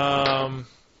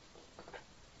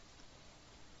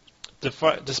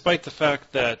 Despite the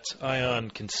fact that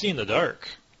Aion can see in the dark.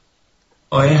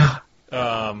 Oh, yeah.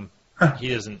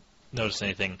 He doesn't notice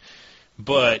anything.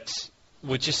 But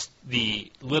with just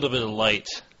the little bit of light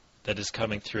that is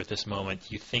coming through at this moment,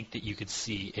 you think that you could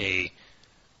see a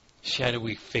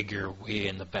shadowy figure way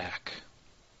in the back.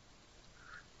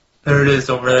 There it is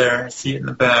over there. I see it in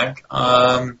the back.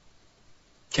 Can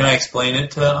I explain it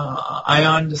to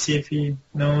Aion to see if he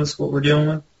knows what we're dealing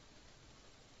with?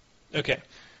 Okay.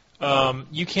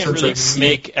 You can't really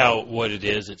make out what it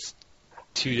is. It's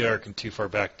too dark and too far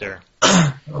back there.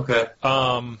 Okay.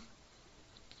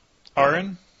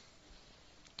 Arren,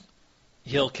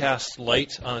 he'll cast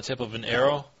light on the tip of an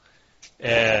arrow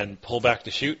and pull back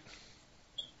to shoot.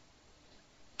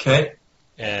 Okay.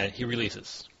 And he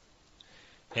releases.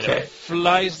 And Okay. it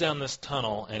flies down this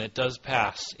tunnel, and it does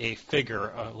pass a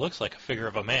figure, looks like a figure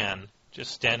of a man,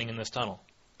 just standing in this tunnel.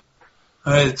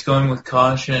 All right, it's going with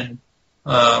caution.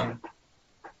 Yeah,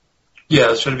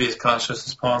 let's try to be as cautious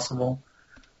as possible.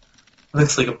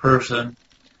 Looks like a person.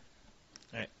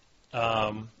 All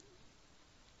right.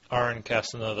 Arren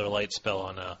casts another light spell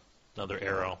on another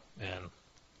arrow, and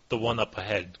the one up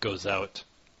ahead goes out.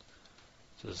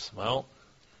 Says, well,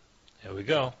 here we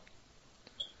go.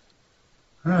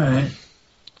 All right.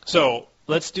 So,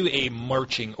 let's do a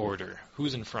marching order.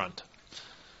 Who's in front?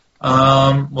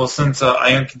 Well, since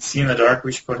Aion can see in the dark,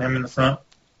 we should put him in the front.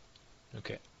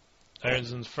 Okay.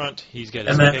 Arren's in the front. He's got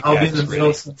his And then pickaxe I'll be in the middle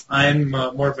ready. since I'm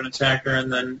more of an attacker,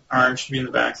 and then Arren should be in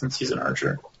the back since he's an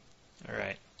archer. All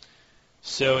right.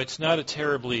 So it's not a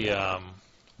terribly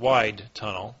wide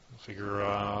tunnel. I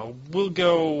figure we'll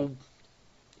go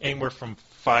anywhere from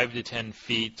 5 to 10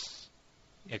 feet,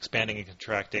 expanding and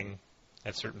contracting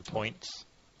at certain points.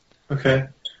 Okay.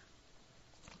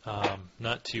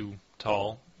 Not too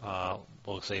tall.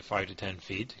 We'll say 5 to 10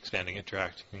 feet, expanding and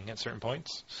contracting at certain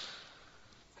points.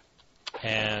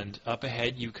 And up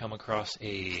ahead, you come across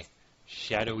a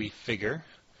shadowy figure.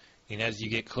 And as you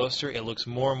get closer, it looks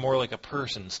more and more like a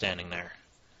person standing there.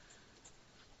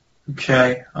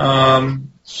 Okay.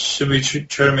 Should we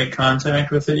try to make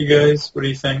contact with it, you guys? What do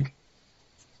you think?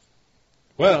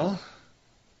 Well,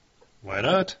 why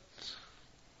not?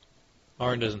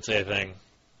 Arren doesn't say a thing.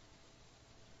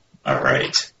 All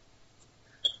right.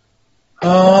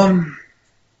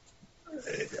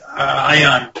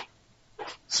 Aion,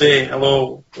 say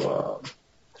hello.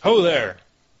 Ho there,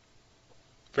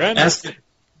 friend. Ask it.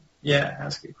 Yeah,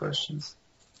 ask it questions.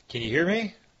 Can you hear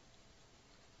me?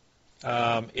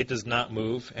 It does not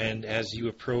move, and as you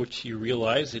approach, you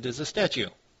realize it is a statue.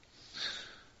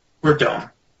 We're done.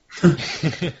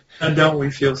 And don't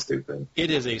we feel stupid? It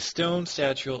is a stone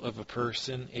statue of a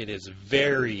person. It is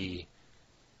very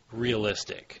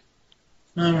realistic.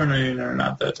 No, we're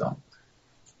not that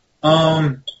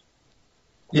dumb.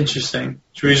 Interesting.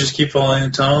 Should we just keep following the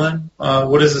tunnel then?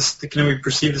 What is this? Can we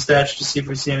perceive the statue to see if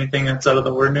we see anything that's out of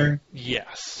the ordinary?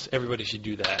 Yes, everybody should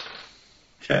do that.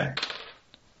 Okay.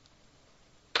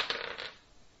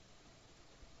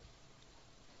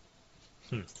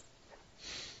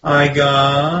 I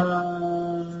got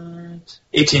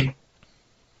 18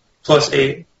 plus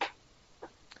 8.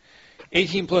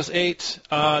 18 plus 8,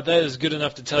 that is good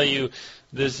enough to tell you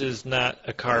this is not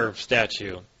a carved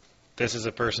statue. This is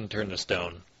a person turned to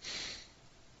stone.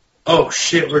 Oh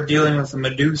shit, we're dealing with a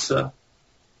Medusa.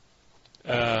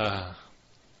 Aion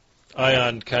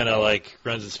kind of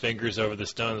runs his fingers over the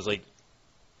stone and is like,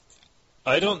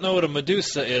 I don't know what a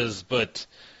Medusa is, but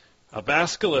a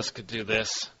basilisk could do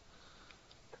this.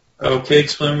 Okay,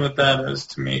 explain what that is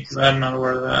to me, because I'm not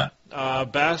aware of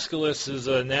that. Basilisk is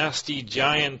a nasty,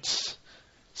 giant,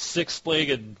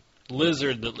 six-legged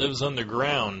lizard that lives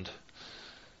underground.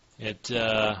 Its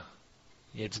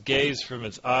gaze from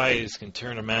its eyes can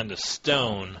turn a man to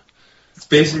stone. It's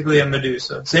basically a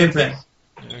Medusa. Same thing.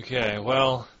 Okay,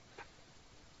 well,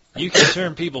 you can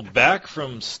turn people back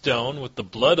from stone with the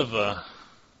blood of a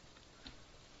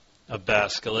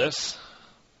basilisk.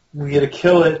 We gotta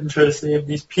kill it and try to save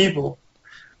these people.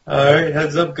 Alright,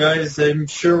 heads up guys. I'm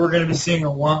sure we're gonna be seeing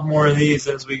a lot more of these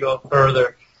as we go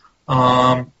further.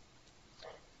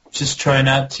 Just try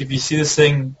not to, if you see this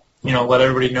thing, let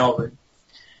everybody know, but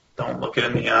don't look it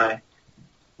in the eye.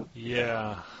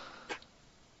 Yeah.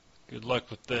 Good luck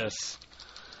with this.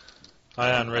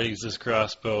 Aion readies his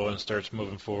crossbow and starts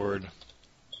moving forward.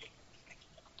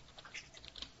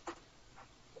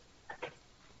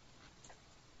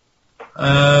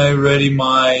 I ready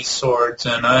my swords,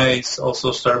 and I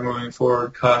also start moving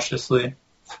forward cautiously.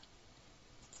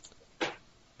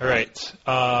 Alright.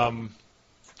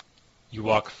 You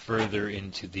walk further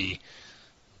into the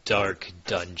dark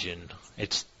dungeon.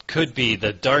 It could be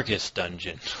the darkest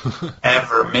dungeon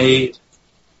ever made.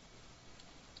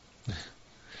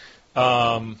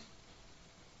 So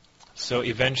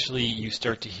eventually you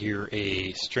start to hear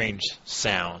a strange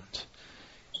sound.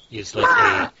 It's like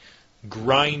a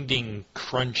grinding,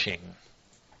 crunching.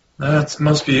 That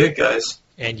must be it, guys.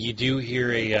 And you do hear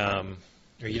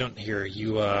or you don't hear,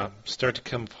 you start to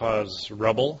come across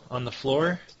rubble on the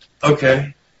floor.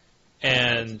 Okay.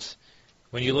 And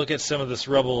when you look at some of this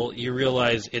rubble, you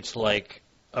realize it's like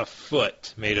a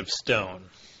foot made of stone.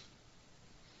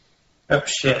 Oh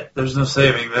shit, there's no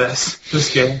saving this.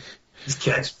 This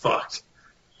guy's fucked.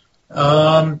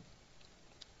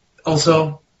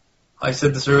 Also, I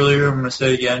said this earlier, I'm going to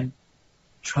say it again.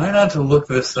 Try not to look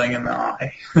this thing in the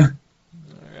eye.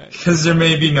 Because there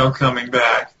may be no coming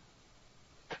back.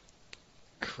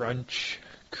 Crunch,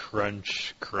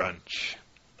 crunch, crunch.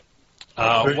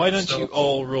 Why don't you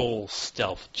all roll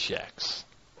stealth checks?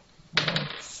 Oh,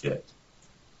 shit.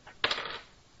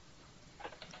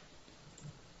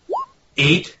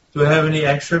 8? Do I have any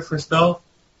extra for stealth?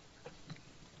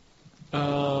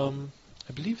 I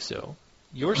believe so.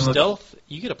 Your stealth,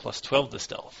 you get a plus 12 to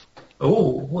stealth.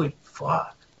 Oh, holy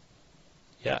fuck.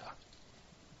 Yeah.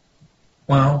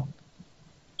 Wow.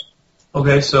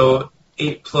 Okay, so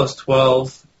 8 plus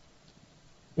 12.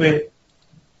 Wait.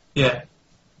 Yeah.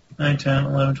 9, 10,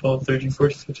 11, 12, 13,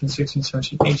 14, 15, 16,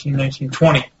 17, 18, 19,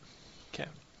 20. Okay.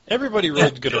 Everybody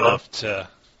rolled good enough to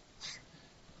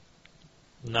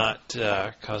not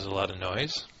cause a lot of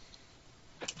noise.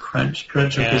 Crunch,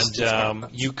 crunch. And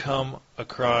you come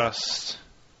across,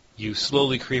 you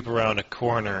slowly creep around a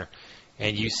corner,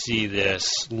 and you see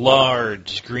this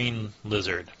large green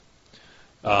lizard.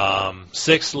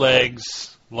 6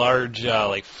 legs, large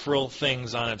frill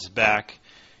things on its back,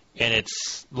 and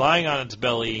it's lying on its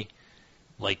belly,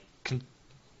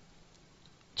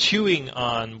 chewing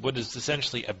on what is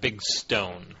essentially a big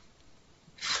stone.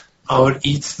 Oh, it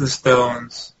eats the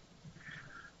stones.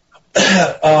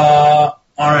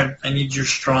 Arren, I need your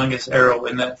strongest arrow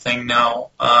in that thing now.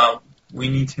 We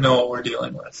need to know what we're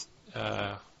dealing with.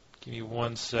 Give me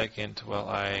 1 second while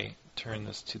I turn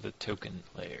this to the token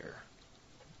layer.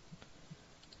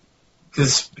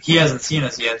 Because he hasn't seen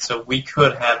us yet, so we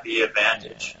could have the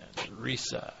advantage. And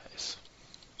resize.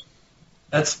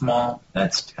 That's small.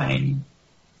 That's tiny.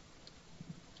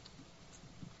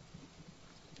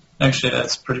 Actually,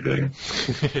 that's pretty big.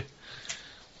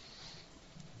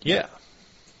 Yeah.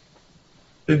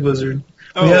 Big lizard.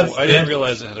 Oh, I didn't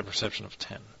realize it had a perception of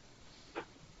 10.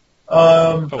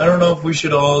 I don't know if we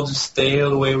should all just stay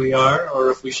the way we are,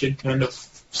 or if we should kind of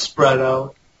spread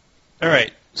out. All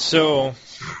right. So,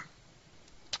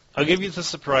 I'll give you the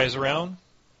surprise round.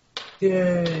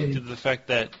 Yay. Due to the fact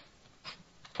that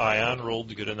Aion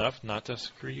rolled good enough not to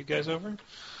screw you guys over.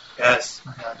 Yes.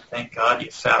 Thank God,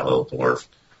 you fat little dwarf.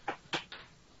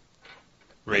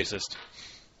 Racist.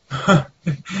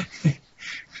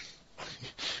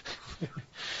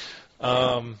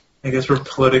 I guess we're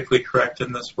politically correct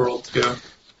in this world, too.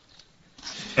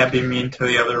 Can't be mean to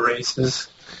the other races.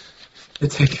 They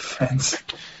take offense.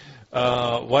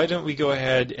 Why don't we go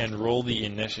ahead and roll the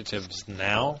initiatives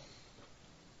now?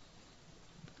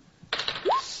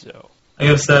 So. I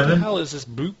got What 7. the hell is this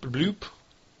bloop bloop?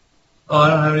 Oh, I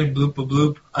don't have any bloop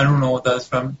bloop. I don't know what that's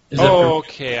from. Is that Oh,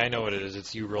 okay, I know what it is.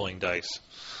 It's you rolling dice.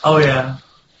 Oh, yeah.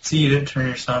 See, you didn't turn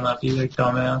your sound up either,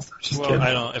 dumbass. Just Well, kidding.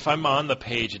 I don't. If I'm on the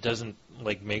page, it doesn't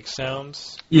like make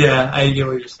sounds. Yeah, I get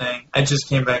what you're saying. I just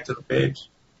came back to the page.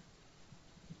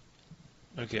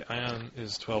 Okay, Aion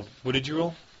is 12. What did you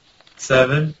roll?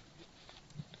 7.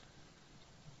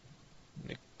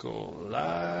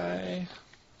 Nikolai.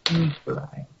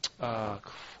 Nikolai.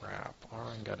 Crap.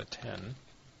 Arren got a 10.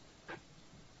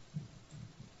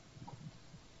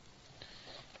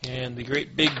 And the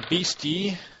great big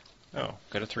beastie. Oh,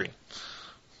 got a 3.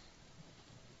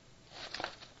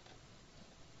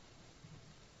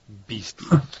 Beastie.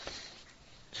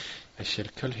 I shall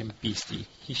call him Beastie.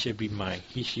 He should be my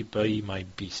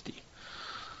beastie.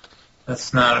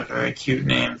 That's not a very cute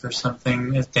name for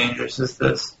something as dangerous as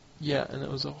this. Yeah, and it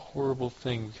was a horrible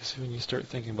thing because when you start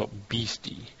thinking about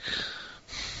beastie.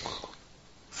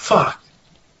 Fuck.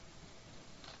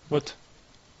 What?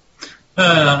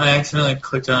 I accidentally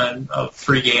clicked on a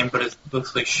free game, but it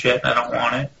looks like shit, and I don't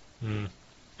want it. Hmm.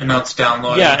 And now it's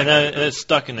downloading. Yeah, and it's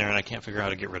stuck in there, and I can't figure out how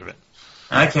to get rid of it.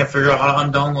 And I can't figure out how to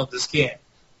undownload this game.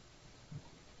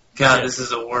 God, Yeah. this is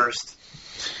the worst.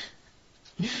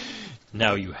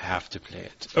 Now you have to play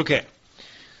it. Okay.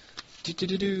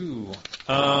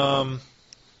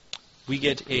 We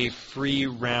get a free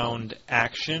round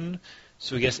action,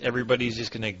 so I guess everybody's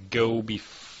just going to go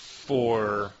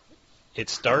before it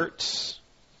starts.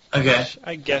 Okay. Which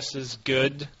I guess is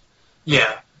good.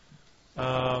 Yeah.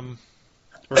 Or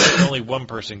can only one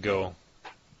person go?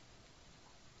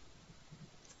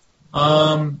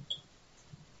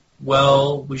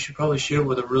 Well, we should probably shoot it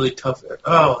with a really tough...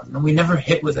 Oh, no, we never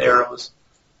hit with arrows.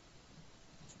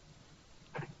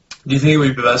 Do you think it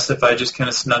would be best if I just kind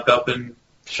of snuck up and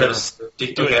try to...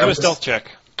 Do a stealth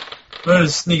check. I'm going to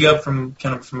sneak up from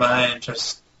behind and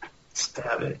just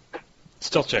stab it.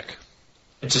 Stealth check.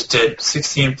 It just did.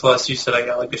 16 plus, you said I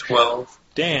got like a 12.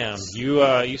 Damn,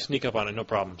 you sneak up on it, no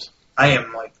problems. I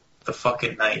am like the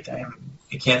fucking knight.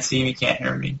 You can't see me, can't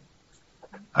hear me.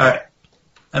 Alright.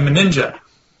 I'm a ninja.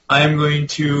 I am going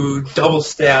to double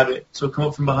stab it. So come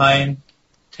up from behind,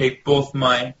 take both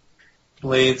my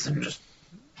blades and just...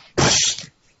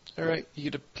 Alright, you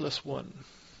get a +1.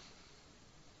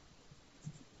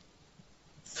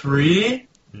 3?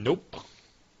 Nope.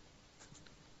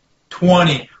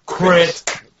 20. Crit.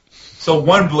 So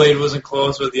one blade wasn't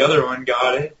close, but the other one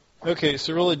got it. Okay,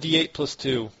 so roll a d8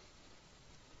 +2.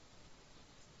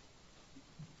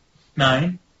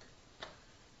 9.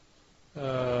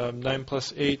 9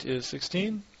 + 8 is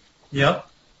 16. Yep.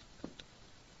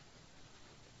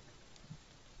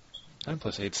 9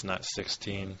 + 8 is not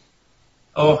 16.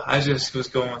 Oh, I just was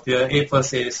going with the 8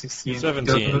 plus 8 is 16.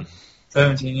 17.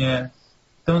 17, yeah.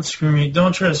 Don't screw me.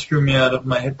 Don't try to screw me out of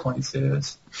my hit points,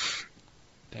 dudes.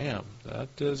 Damn, that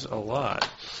is a lot.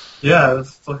 Yeah, the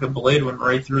fucking blade went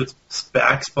right through its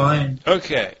back spine.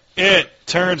 Okay, it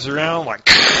turns around like...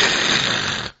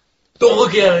 Don't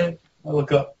look at it! I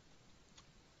look up.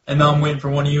 And now I'm waiting for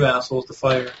one of you assholes to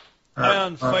fire.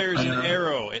 Aion fires an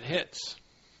arrow. It hits.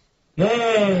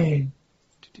 Yay!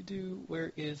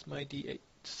 Where is my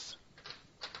d8s?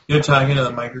 You're talking to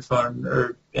the microphone,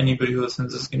 or anybody who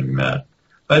listens is going to be mad.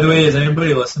 By the way, is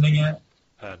anybody listening yet?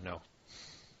 No.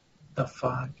 The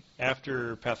fuck?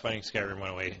 After Pathfinding Skyrim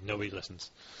went away, nobody listens.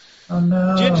 Oh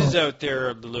no. Ginge is out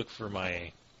there to look for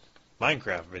my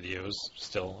Minecraft videos,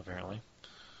 still, apparently.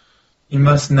 You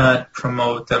must not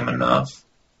promote them enough.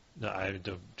 No, I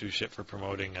don't do shit for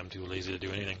promoting. I'm too lazy to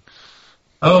do anything.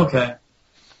 Oh, okay.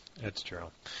 It's true.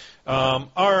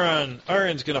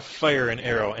 Arren's going to fire an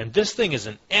arrow, and this thing is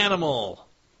an animal.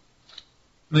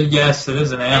 But yes, it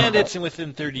is an animal. And it's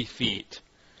within 30 feet.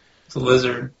 It's a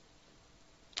lizard.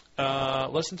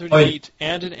 Less than 30 feet,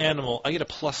 and an animal. I get a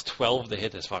 +12 to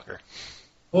hit this fucker.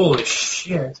 Holy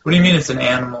shit. What do you mean it's an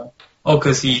animal? Oh,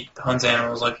 because he hunts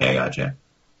animals. Okay, I gotcha.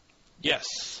 Yes.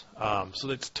 So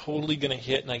that's totally going to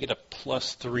hit, and I get a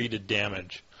 +3 to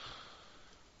damage.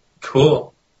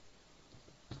 Cool.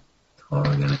 Oh,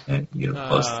 we're gonna hit. You get a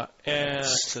plus. And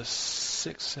it's a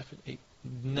 6, 7, 8,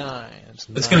 9.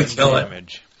 It's gonna kill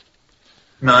damage.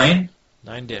 It. 9?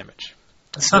 9 damage.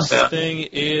 That's not bad. This thing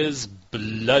is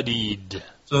bloodied.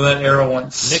 So that arrow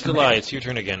went. Nikolai, it's your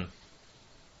turn again.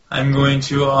 I'm going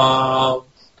to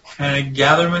kind of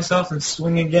gather myself and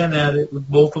swing again at it with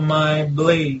both of my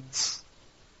blades.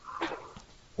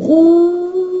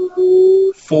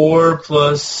 Ooh, 4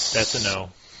 plus. That's a no.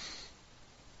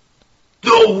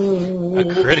 No. A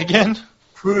crit again?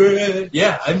 Crit.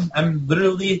 Yeah, I'm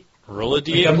literally. Roll a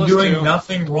d8 I'm plus doing 2.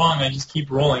 nothing wrong. I just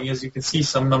keep rolling. As you can see,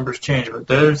 some numbers change, but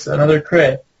there's another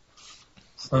crit.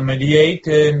 So my d8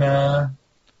 and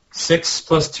 6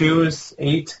 plus 2 is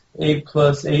 8. 8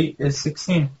 plus 8 is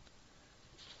 16.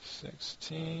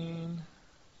 16.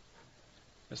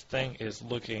 This thing is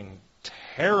looking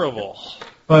terrible.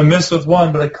 Well, I missed with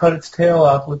one, but I cut its tail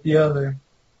off with the other.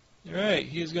 Alright,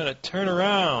 he's going to turn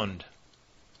around.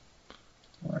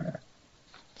 Alright.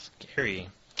 Scary.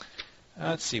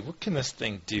 Let's see, what can this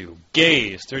thing do?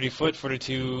 Gaze, 30 foot,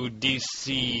 42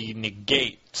 DC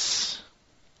negates.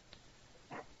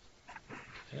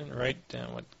 And write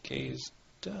down what gaze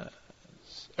does.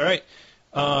 Alright,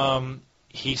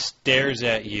 he stares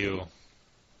at you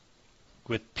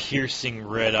with piercing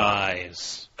red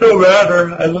eyes. No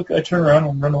matter. I turn around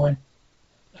and run away.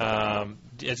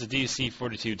 It's a DC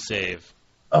fortitude save.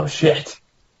 Oh shit.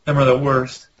 Them are the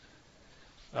worst.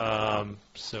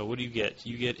 So what do you get?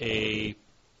 You get a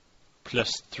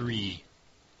 +3.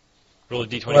 Roll a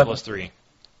d20 11. plus 3.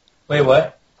 Wait,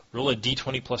 what? Roll a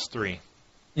d20 plus 3.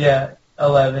 Yeah,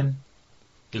 11.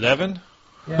 11?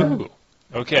 Yeah. Ooh.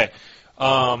 Okay.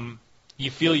 You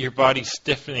feel your body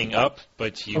stiffening up,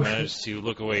 but you manage to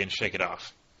look away and shake it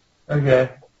off.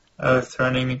 Okay. I was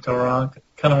turning into a rock.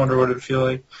 Kind of wonder what it'd feel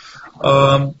like.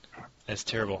 That's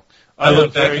terrible. I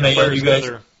look back and I yell, you guys.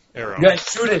 Arrow. You guys,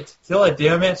 shoot it! Kill it,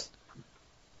 damn it!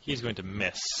 He's going to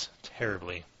miss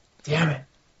terribly. Damn it.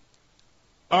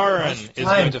 Arren is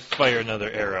going to fire another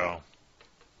arrow.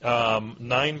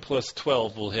 9 plus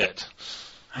 12 will hit.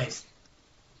 Nice.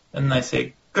 And I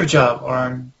say, good job,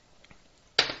 Arren.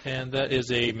 And that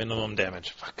is a minimum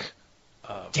damage. Fuck.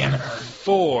 Damn it, Arren.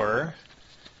 4,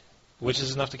 which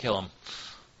is enough to kill him.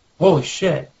 Holy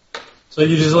shit. So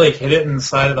you just like hit it in the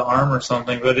side of the arm or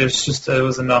something, but it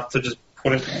was enough to just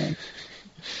put it in.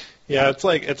 Yeah, it's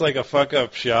like a fuck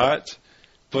up shot,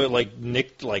 but like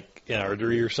nicked like an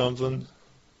artery or something.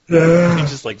 Yeah. It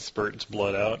just like spurts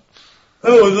blood out.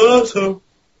 That was awesome.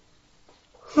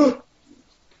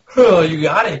 Oh, you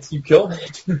got it. You killed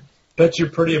it. Bet you're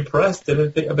pretty impressed. I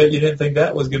bet you didn't think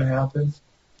that was going to happen.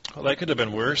 Well, that could have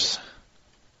been worse.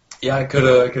 Yeah, I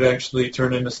could actually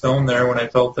turn into stone there when I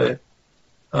felt it.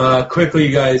 Quickly,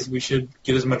 you guys, we should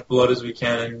get as much blood as we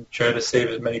can and try to save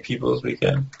as many people as we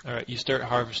can. All right, you start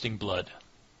harvesting blood.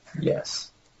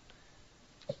 Yes.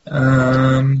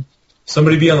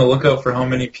 Somebody be on the lookout for how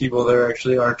many people there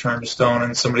actually are turned to stone,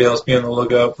 and somebody else be on the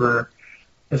lookout for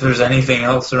if there's anything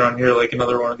else around here, like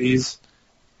another one of these.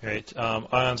 All right,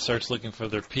 Aion starts looking for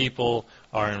other people.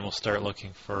 Arren will start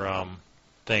looking for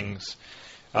things.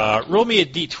 Roll me a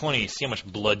d20, see how much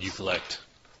blood you collect.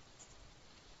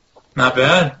 Not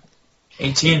bad.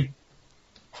 18.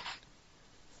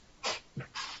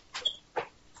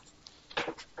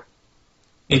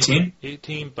 18?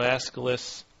 18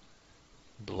 basilisk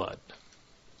blood.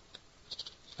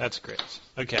 That's great.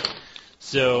 Okay,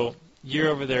 so you're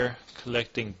over there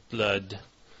collecting blood.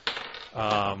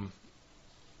 I'm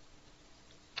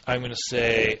going to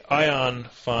say Aion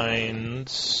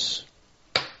finds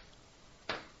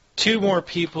 2 more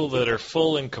people that are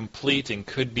full and complete and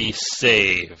could be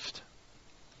saved.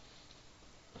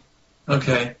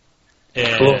 Okay.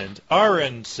 And cool.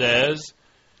 Arren says,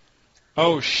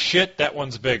 oh shit, that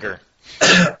one's bigger.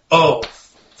 Oh,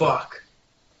 fuck.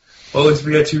 Well, at least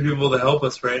we got 2 people to help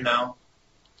us right now.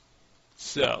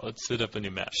 So, let's set up a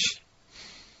new map.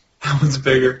 That one's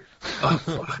bigger. Oh,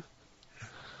 fuck.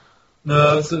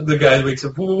 No, so the guy wakes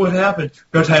up, what happened?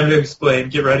 No time to explain.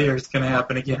 Get ready or it's going to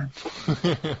happen again.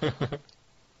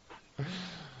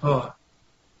 Oh.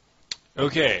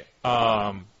 Okay,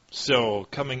 so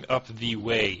coming up the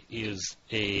way is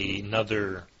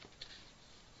another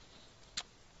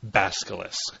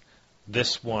basilisk.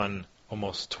 This one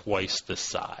almost twice the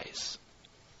size.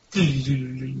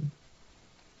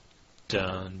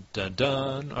 Dun, dun,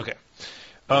 dun. Okay.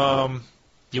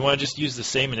 You want to just use the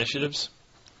same initiatives?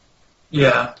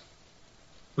 Yeah.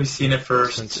 We've seen it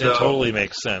first. Since so. it totally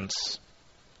makes sense.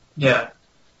 Yeah.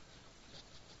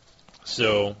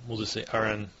 So we'll just say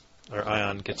Aion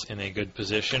gets in a good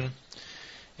position.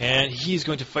 And he's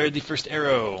going to fire the first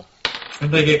arrow.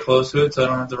 Shouldn't I get close to it so I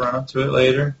don't have to run up to it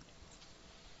later?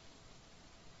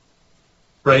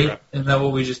 right? Crap. Isn't that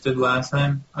what we just did last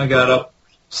time? I got up,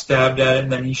 stabbed at it,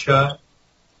 and then he shot.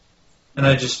 And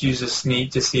I just used a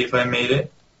sneak to see if I made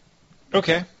it.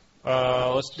 Okay.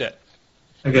 Let's do that.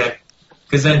 Okay.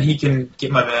 Because then he can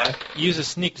get my back. Use a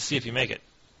sneak to see if you make it.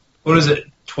 What is it?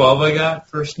 12 I got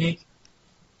for a sneak?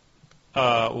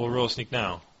 We'll roll a sneak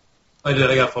now. I did.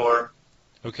 I got 4.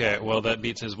 Okay, well, that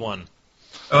beats his 1.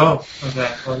 Oh,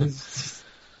 okay. Well, he's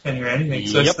can't hear anything.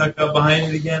 So I Yep. snuck up behind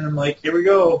it again. I'm like, here we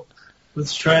go.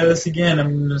 Let's try this again.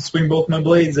 I'm going to swing both my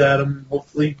blades at him.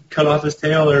 Hopefully cut off his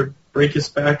tail or break his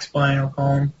back spine, I'll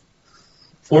call him.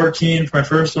 14 for my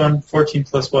first one. 14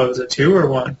 plus what? Was it 2 or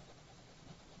 1?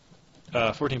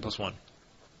 14 plus 1.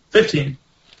 15.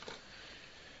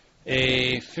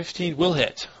 A 15 will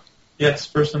hit. Yes,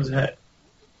 first one's a hit.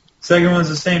 Second one's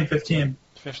the same, 15.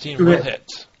 15 Two will hit.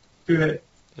 hit. 2 hit.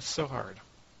 It's so hard.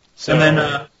 So, And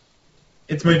then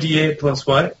it's my D8 plus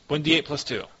what? 1d8 plus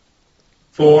 2.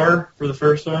 4 for the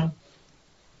first one.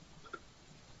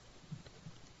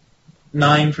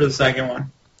 9 for the second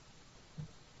one.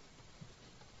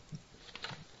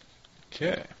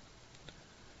 Okay.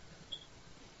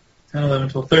 10, 11,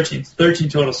 12, 13. 13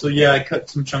 total. So yeah, I cut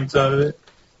some chunks out of it.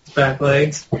 Its back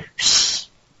legs.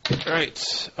 Alright.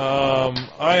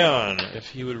 Aion, if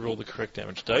he would roll the correct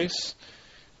damage dice,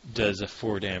 does a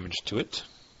 4 damage to it.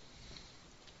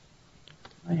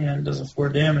 My hand does a 4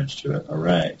 damage to it.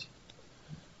 Alright.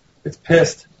 It's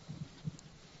pissed.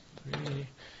 3.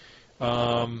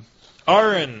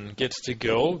 Arren gets to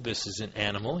go. This is an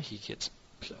animal. He gets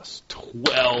plus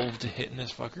 12 to hit in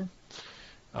this fucker.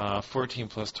 14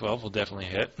 plus 12 will definitely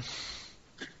hit.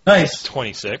 Nice.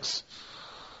 26.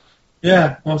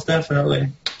 Yeah, most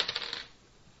definitely.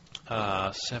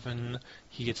 7.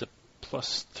 He gets a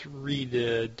plus 3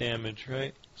 to damage,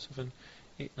 right? 7,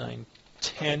 8, 9,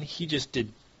 10.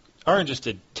 Arren just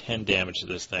did 10 damage to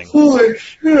this thing. Holy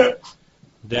shit.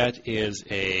 That is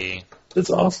a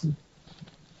That's awesome.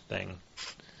 thing.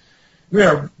 We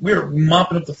are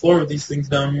mopping up the floor with these things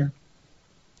down here.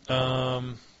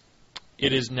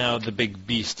 It is now the big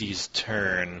beastie's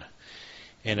turn.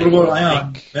 And What about I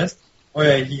Aion? think Missed? Oh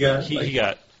yeah, he got... he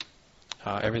got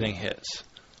everything hits.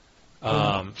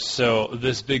 So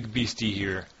this big beastie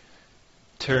here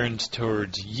turns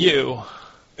towards you,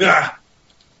 Yeah.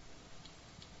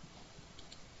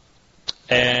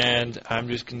 and I'm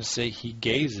just going to say he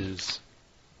gazes.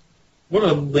 What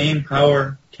a lame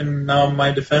power. Can now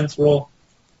my defense roll?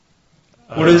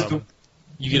 What is the...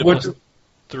 You get a what plus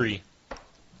 3.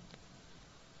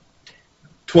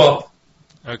 12.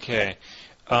 Okay.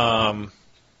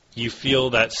 You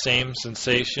feel that same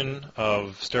sensation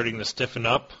of starting to stiffen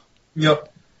up,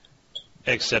 Yep.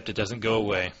 except it doesn't go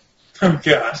away. Oh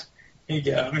gosh. He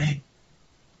got me.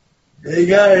 Hey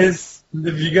guys,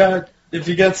 if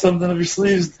you got something up your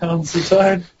sleeves, now's the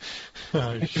time. Oh,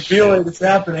 I can feel it. It's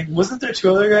happening. Wasn't there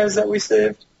 2 other guys that we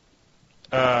saved?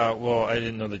 Well, I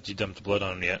didn't know that you dumped blood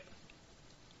on him yet.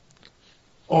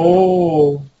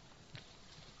 Oh.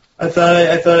 I thought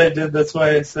I did. That's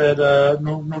why I said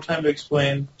no time to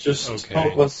explain. Just Okay.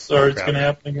 help us, or it's Crap. going to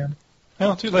happen again.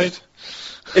 Well, too late.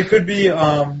 It could be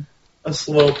a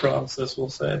slow process, we'll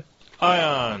say.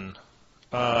 Aion.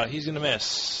 He's going to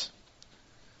miss.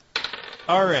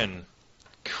 Arren.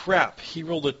 Crap, he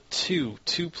rolled a 2.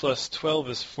 2 plus 12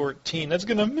 is 14. That's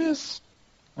going to miss.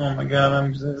 Oh my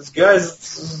god, guys,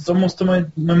 it's almost to my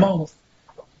mouth.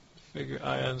 Figure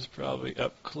Ion's probably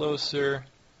up closer.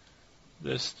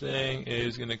 This thing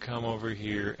is going to come over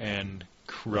here and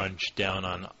crunch down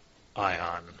on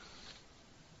Aion.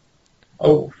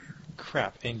 Oh.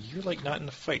 Crap, and you're like not in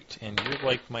a fight, and you're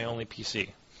like my only PC.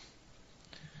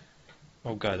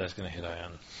 Oh god, that's going to hit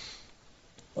Aion.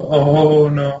 Oh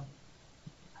no.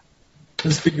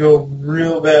 This could go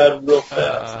real bad real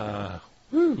fast.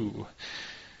 Woo.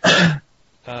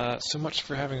 So much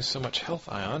for having so much health,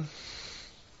 Aion.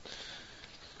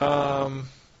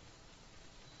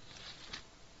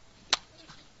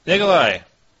 Nikolai,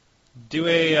 do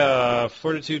a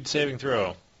fortitude saving throw.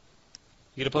 You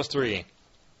get a plus 3.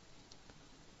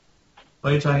 Why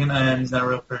are you talking to Aion? He's not a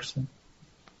real person.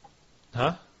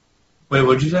 Huh? Wait,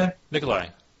 what'd you say? Nikolai.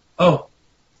 Oh.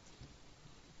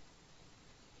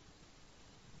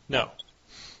 No.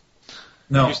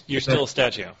 No. You're still a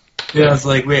statue. Yeah, I was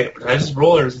like, wait, did I just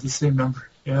roll or is it the same number?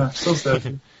 Yeah, still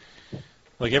statue.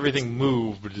 Like everything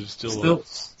moved, but it's still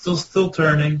Still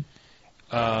turning.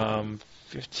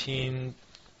 15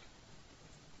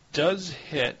 does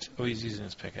hit. Oh, he's using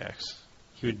his pickaxe.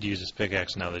 He would use his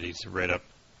pickaxe now that he's right up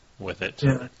with it.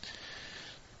 Yeah.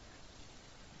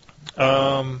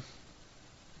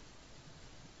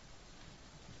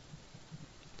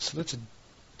 So that's a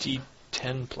D10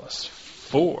 10 plus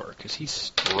 4, because he's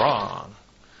strong.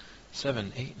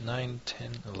 7, 8, 9,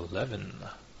 10, 11.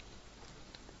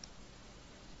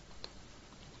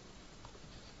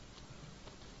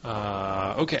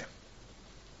 Okay.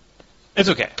 It's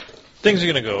okay. Things are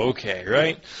going to go okay,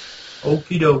 right?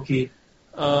 Okie dokie.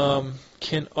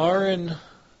 Can Arren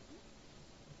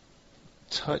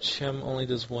touch him? Only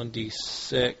does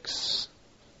 1d6.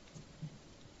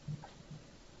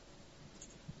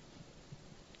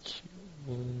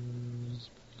 Wounds,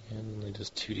 and only does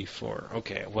 2d4.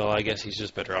 Okay, well, I guess he's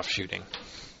just better off shooting.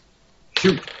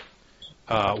 Shoot.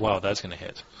 Wow, that's going to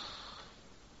hit.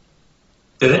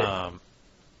 Did it? 8,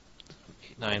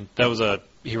 9.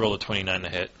 He rolled a 29 to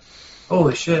hit.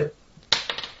 Holy shit.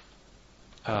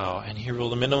 Oh, and he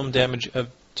rolled a minimum damage of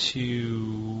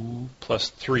 2 plus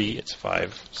 3. It's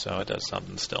 5, so it does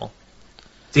something still.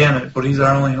 Damn it, but he's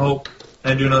our only hope.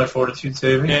 Can I do another fortitude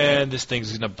saving? And this thing's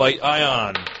going to bite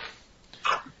Aion.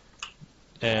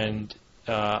 And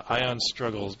Aion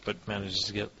struggles, but manages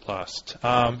to get lost.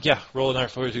 Roll another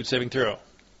fortitude saving throw.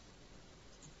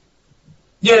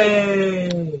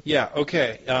 Yay! Yeah,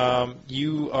 okay.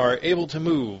 You are able to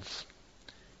move.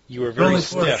 You are very only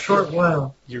for a short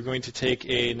while. You're going to take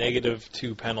a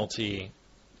 -2 penalty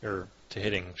to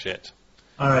hitting shit.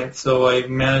 Alright, so I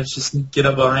managed to get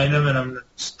up behind him, and I'm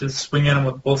just swing at him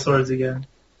with both swords again.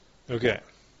 Okay.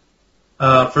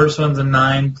 First one's a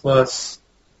 9 plus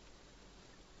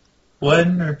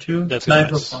 1 or 2? That's 9 a miss.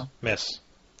 plus 1. Miss.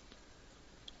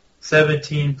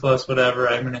 17 plus whatever.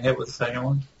 I'm going to hit with the second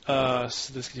one.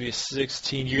 So this could be a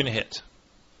 16. You're going to hit.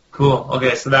 Cool.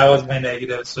 Okay, so that was my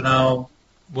negative. So now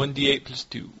 1d8 plus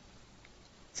 2.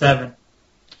 7.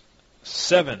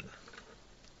 7.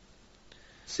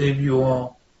 Save you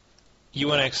all. You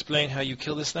want to explain how you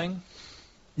kill this thing?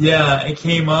 Yeah, it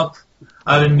came up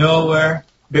out of nowhere,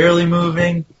 barely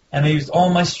moving, and I used all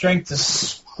my strength to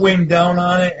swing down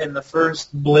on it, and the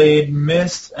first blade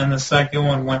missed, and the second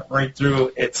one went right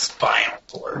through its spinal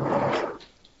cord.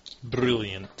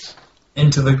 Brilliant.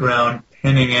 Into the ground,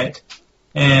 pinning it,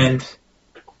 and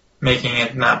making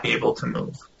it not be able to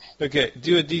move. Okay,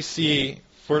 do a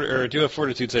do a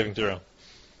fortitude saving throw.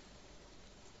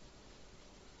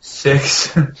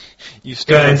 6. You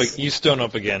stone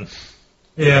up again.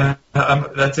 Yeah,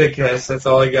 that's it, guys. That's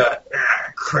all I got.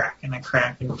 Crack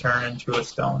and turn into a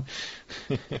stone.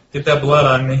 Get that blood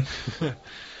on me.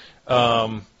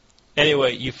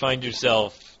 Anyway, you find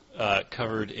yourself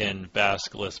covered in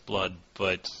basilisk blood,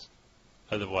 but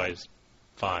otherwise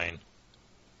fine.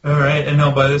 Alright, I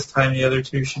know by this time the other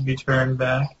two should be turned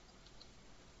back.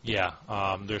 Yeah,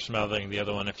 there's some other thing in the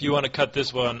other one. If you want to cut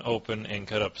this one open and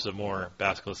cut up some more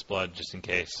basilisk blood just in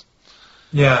case.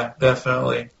 Yeah,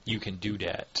 definitely. You can do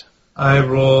that. I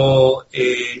roll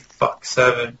a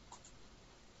 7.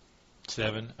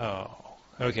 7? Oh,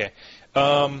 okay.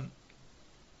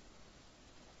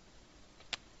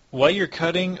 While you're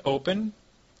cutting open,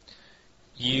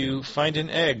 you find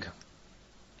an egg.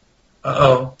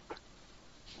 Uh-oh.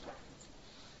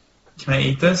 Can I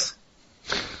eat this?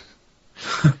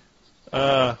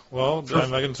 Well, I'm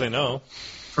not going to say no.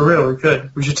 For real, we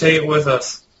could. We should take it with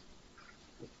us.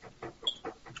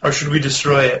 Or should we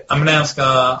destroy it? I'm going to ask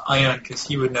Aion, because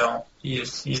he would know. He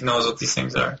knows what these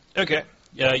things are. Okay.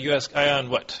 You ask Aion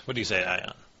what? What do you say,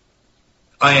 Aion?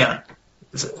 Aion,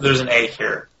 there's an egg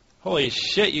here. Holy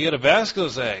shit, you got a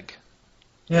basilisk egg.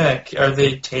 Yeah, are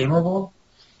they tameable?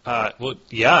 Well,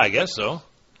 yeah, I guess so.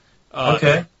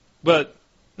 Okay. But,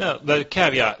 no, the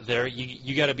caveat there,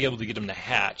 you got to be able to get them to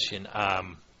hatch, and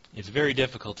it's very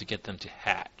difficult to get them to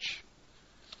hatch.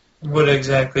 What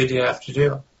exactly do you have to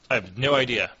do? I have no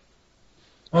idea.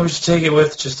 Well, we should take it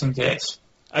with just in case.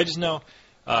 I just know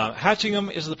hatching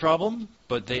them is the problem,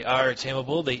 but they are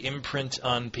tameable. They imprint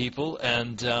on people,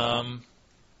 and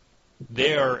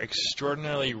they are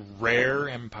extraordinarily rare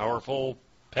and powerful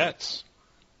pets.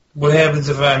 What happens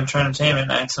if I'm trying to tame it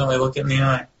and I accidentally look it in the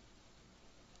eye?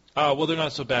 Well, they're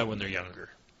not so bad when they're younger.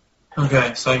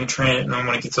 Okay, so I can train it, and then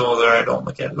when it gets older, I don't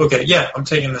look at it. Okay, yeah, I'm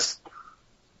taking this.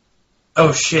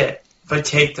 Oh, shit. If I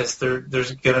take this,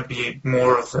 there's going to be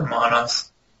more of them on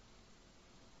us.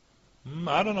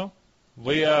 I don't know.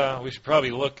 We should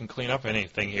probably look and clean up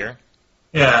anything here.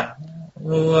 Yeah.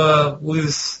 We'll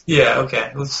just, yeah,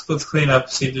 okay. Let's clean up,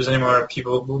 see if there's any more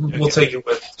people. We'll take it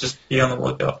with. Just be on the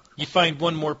lookout. You find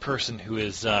one more person who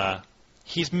is,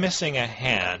 he's missing a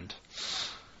hand.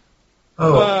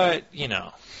 Oh. But, you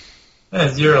know.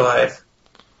 Yeah, you're alive.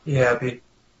 Yeah,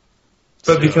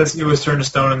 but because he was turned to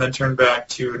stone and then turned back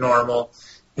to normal,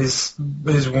 his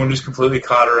wound was completely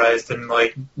cauterized and,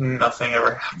 like, nothing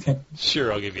ever happened.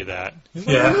 Sure, I'll give you that.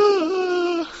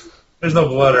 Yeah. There's no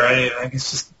blood or anything.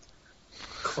 It's just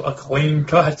A clean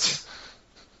cut.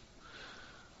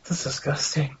 That's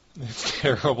disgusting. It's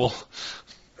terrible.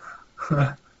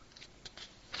 Let's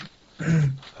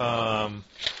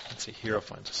see. Hero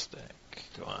finds a stick.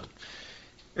 Go on.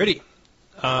 Ready.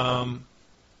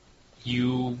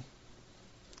 You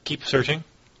keep searching,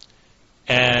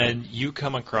 and you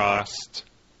come across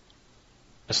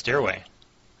a stairway.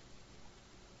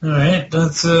 All right,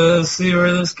 let's see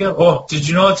where this goes. Oh, did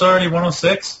you know it's already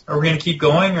 1:06? Are we gonna keep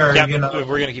going, or are you gonna?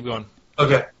 We're gonna keep going.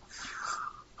 Okay.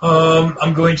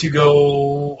 I'm going to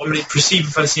go. I'm going to perceive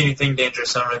if I see anything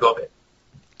dangerous. I'm going to go up it.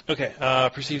 Okay.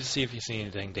 Perceive to see if you see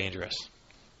anything dangerous.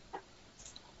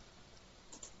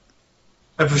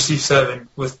 I perceive 7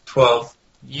 with 12.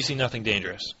 You see nothing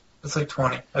dangerous. That's like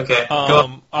 20. Okay.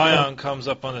 Go. Aion comes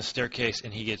up on the staircase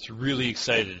and he gets really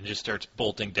excited and just starts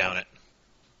bolting down it.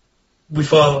 We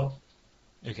follow.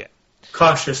 Okay.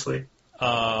 Cautiously.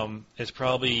 It's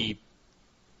probably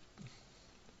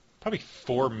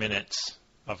 4 minutes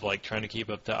of like trying to keep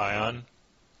up to Aion.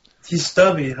 He's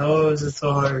stubby. How is it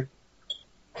so hard?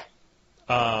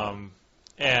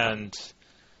 And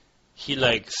he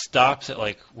like stops at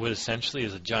like what essentially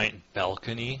is a giant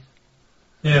balcony.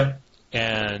 Yeah.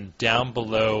 And down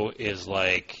below is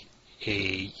like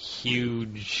a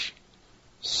huge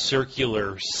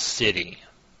circular city.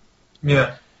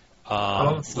 Yeah.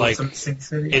 Like it's like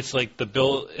it's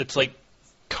like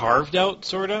carved out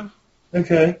sorta.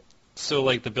 Okay. So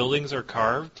like the buildings are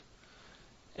carved,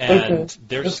 and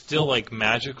there's That's still cool. like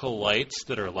magical lights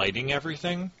that are lighting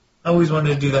everything. I always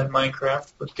wanted to do that in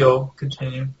Minecraft, but go,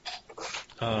 continue.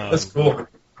 That's cool.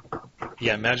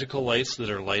 Yeah, magical lights that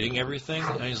are lighting everything.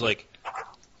 And he's like,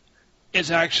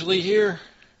 it's actually here.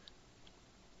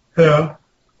 Yeah.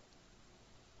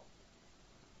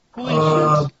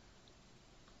 Holy shit.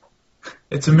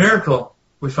 It's a miracle.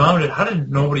 We found it. How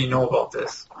did nobody know about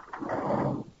this?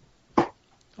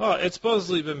 Oh, it's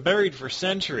supposedly been buried for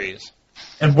centuries.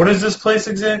 And what is this place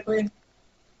exactly?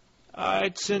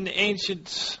 It's an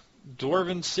ancient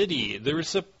dwarven city.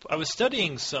 I was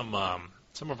studying some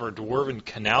of our dwarven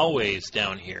canalways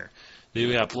down here.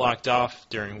 They got blocked off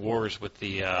during wars with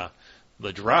the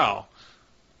Drow.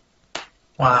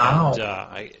 Wow.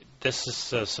 And this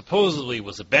is, supposedly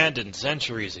was abandoned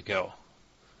centuries ago.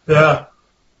 Yeah.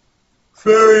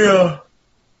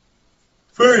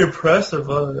 Very impressive.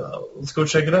 Let's go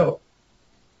check it out.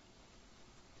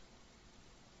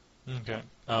 Okay.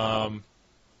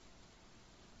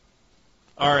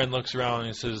 Arren looks around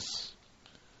and says,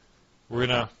 we're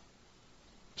going to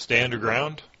stay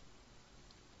underground?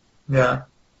 Yeah.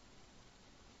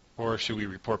 Or should we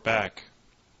report back?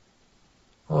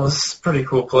 Well, this is a pretty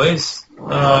cool place.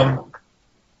 Oh,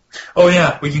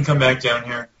 yeah, we can come back down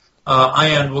here.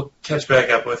 Aion, we'll catch back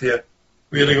up with you.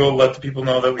 We gotta go let the people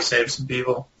know that we saved some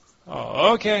people.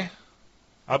 Oh, okay.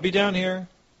 I'll be down here.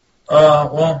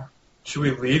 Well, should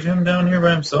we leave him down here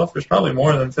by himself? There's probably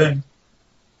more than thing.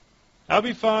 I'll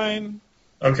be fine.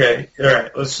 Okay,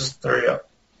 alright, let's just hurry up.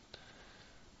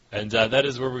 And that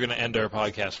is where we're going to end our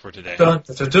podcast for today.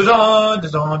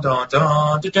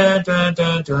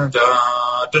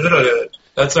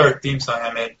 That's our theme song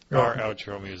I made. Our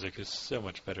outro music is so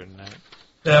much better than that.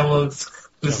 Yeah, well,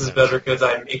 this is better because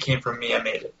it came from me. I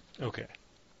made it. Okay.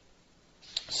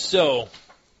 So,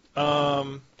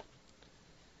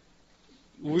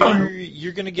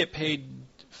 you're going to get paid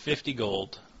 50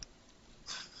 gold.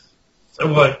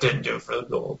 So what didn't do it for the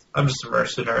gold? I'm just a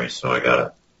mercenary, so I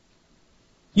gotta,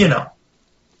 you know.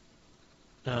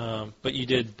 But you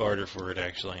did barter for it,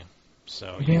 actually.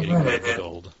 So Yeah, you're getting right, the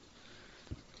gold.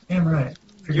 Damn right.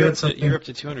 You're up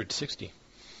to 260.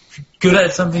 Good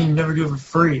at something you never do for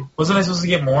free. Wasn't I supposed to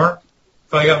get more?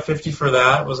 If I got 50 for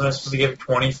that, wasn't I supposed to get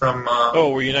 20 from...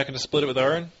 Oh, were you not going to split it with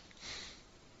Arren?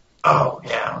 Oh,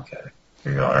 yeah, okay.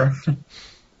 Here you are.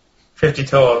 50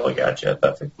 total, I got you at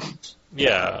that 50 each.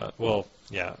 Yeah, well,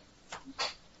 yeah.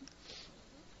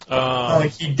 Not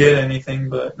like he did anything,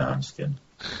 but no, I'm just kidding.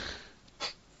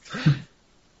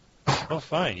 Oh,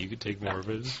 fine, you could take more of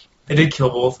it. I did kill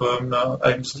both of them, though.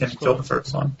 I just didn't kill the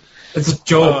first one. It's a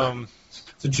joke.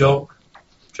 It's a joke.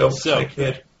 Joke So, to a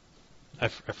kid. I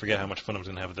forget how much fun I was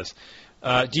going to have with this.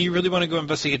 Do you really want to go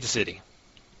investigate the city?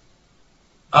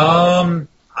 I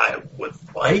would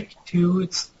like to.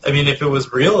 I mean, if it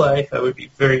was real life, I would be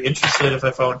very interested if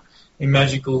I found a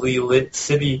magically lit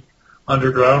city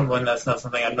underground when that's not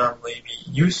something I'd normally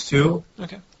be used to.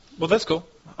 Okay. Well, that's cool.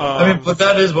 I mean, but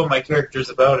that is what my character's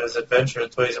about, is adventure.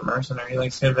 That's why he's a mercenary. He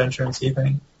likes to adventure and see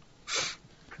things.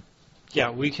 Yeah,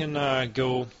 we can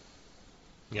go,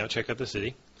 check out the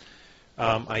city.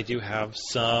 I do have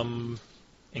some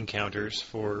encounters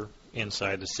for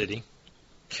inside the city.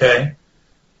 Okay.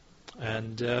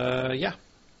 And, yeah.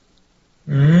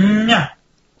 Yeah.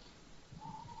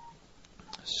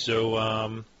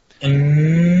 So,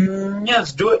 yeah,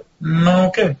 let's do it.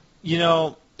 Okay. You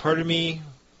know, part of me...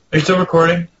 Are you still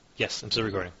recording? Yes, I'm still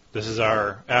recording. This is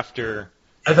our after...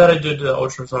 I thought I did the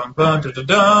outro song.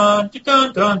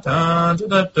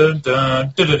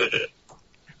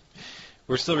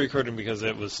 We're still recording because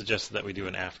it was suggested that we do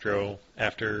an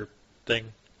after thing.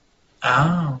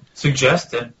 Oh,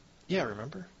 suggested? Yeah,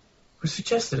 remember? Who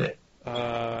suggested it?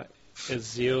 Ezio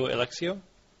Alexio?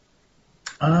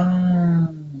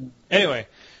 Oh. Anyway,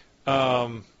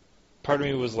 part of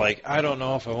me was like, I don't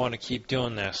know if I want to keep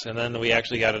doing this. And then we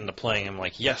actually got into playing. I'm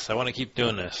like, yes, I want to keep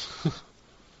doing this.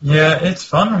 Yeah, it's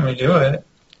fun when we do it.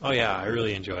 Oh, yeah, I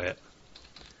really enjoy it.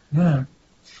 Yeah.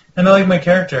 And I like my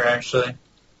character, actually.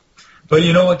 But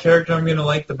you know what character I'm going to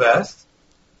like the best?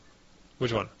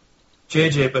 Which one?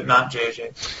 JJ, but not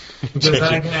JJ. Because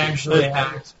I can actually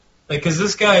act. Because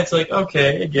this guy, it's like,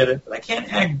 okay, I get it. But I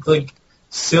can't act, like,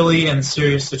 silly and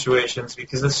serious situations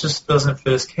because this just doesn't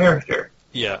fit his character.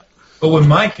 Yeah. But with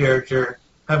my character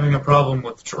having a problem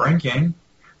with drinking,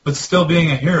 but still being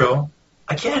a hero,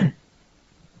 I can.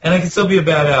 And I can still be a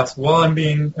badass while I'm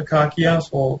being a cocky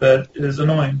asshole that is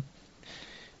annoying.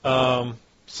 So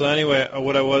anyway,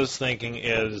 what I was thinking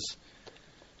is,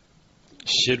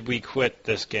 should we quit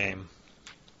this game?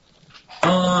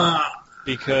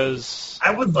 Because...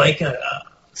 I would like a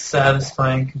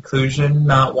satisfying conclusion,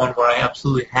 not one where I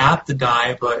absolutely have to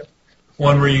die, but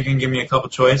one where you can give me a couple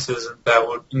choices that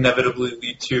would inevitably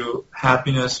lead to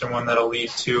happiness and one that'll lead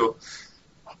to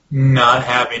not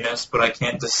happiness, but I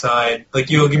can't decide. Like,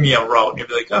 you'll give me a route, and you'll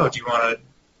be like, oh, do you want to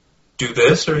do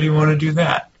this or do you want to do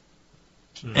that?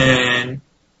 Mm-hmm. And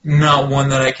not one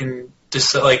that I can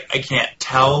decide. Like, I can't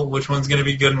tell which one's going to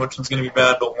be good and which one's going to be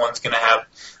bad, but one's going to have,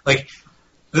 like,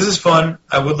 this is fun.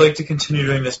 I would like to continue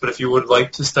doing this, but if you would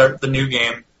like to start the new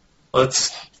game,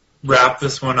 let's wrap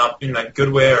this one up in a good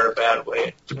way or a bad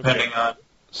way, depending on...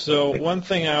 So, one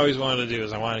thing I always wanted to do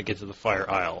is I wanted to get to the Fire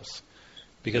Isles.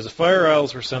 Because the Fire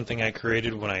Isles were something I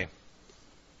created when I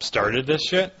started this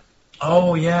shit.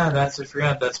 Oh, yeah, I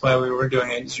forgot. That's why we were doing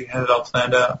it, because you had it all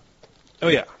planned out. Oh,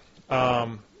 yeah.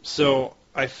 So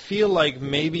I feel like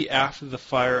maybe after the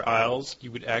Fire Isles,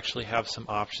 you would actually have some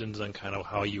options on kind of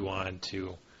how you wanted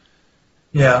to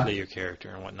play your character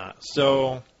and whatnot.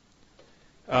 So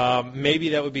maybe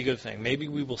that would be a good thing. Maybe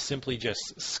we will simply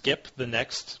just skip the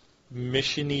next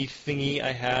mission-y thingy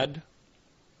I had.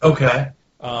 Okay.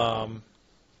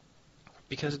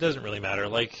 Because it doesn't really matter.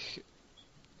 Like,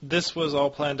 this was all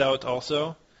planned out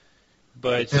also,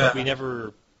 but we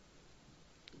never,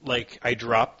 like, I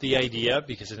dropped the idea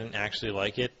because I didn't actually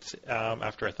like it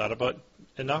after I thought about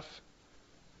it enough.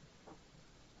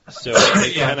 So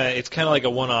it's kind of like a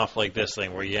one-off like this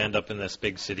thing where you end up in this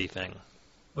big city thing.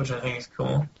 Which I think is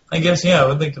cool. I guess, I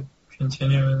would like to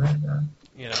continue with it. Yeah.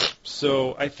 You know,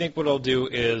 so I think what I'll do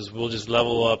is we'll just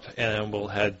level up and we'll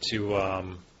head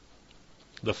to...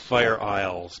 the Fire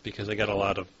Isles, because I got a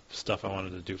lot of stuff I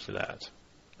wanted to do for that.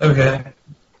 Okay.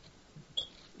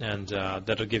 And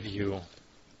that'll give you...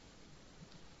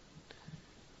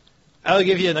 I'll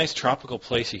give you a nice tropical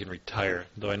place you can retire,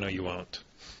 though I know you won't.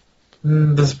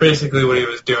 That's basically what he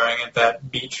was doing at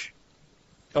that beach.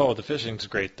 Oh, the fishing's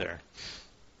great there.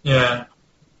 Yeah.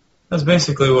 That's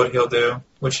basically what he'll do,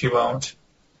 which he won't.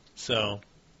 So,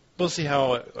 we'll see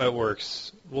how it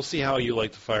works. We'll see how you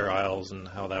like the Fire Isles and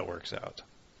how that works out.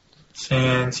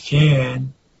 Sounds good.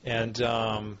 And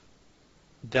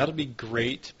that'll be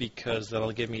great because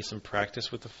that'll give me some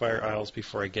practice with the Fire Isles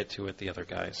before I get to it, the other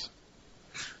guys.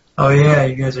 Oh, yeah,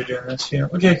 you guys are doing this too.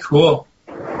 Okay, cool.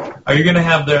 Are you going to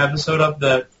have their episode up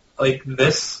that, like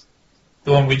this,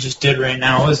 the one we just did right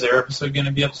now, is their episode going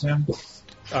to be up soon?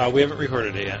 We haven't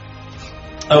recorded it yet.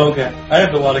 Oh, okay. I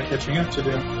have a lot of catching up to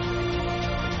do.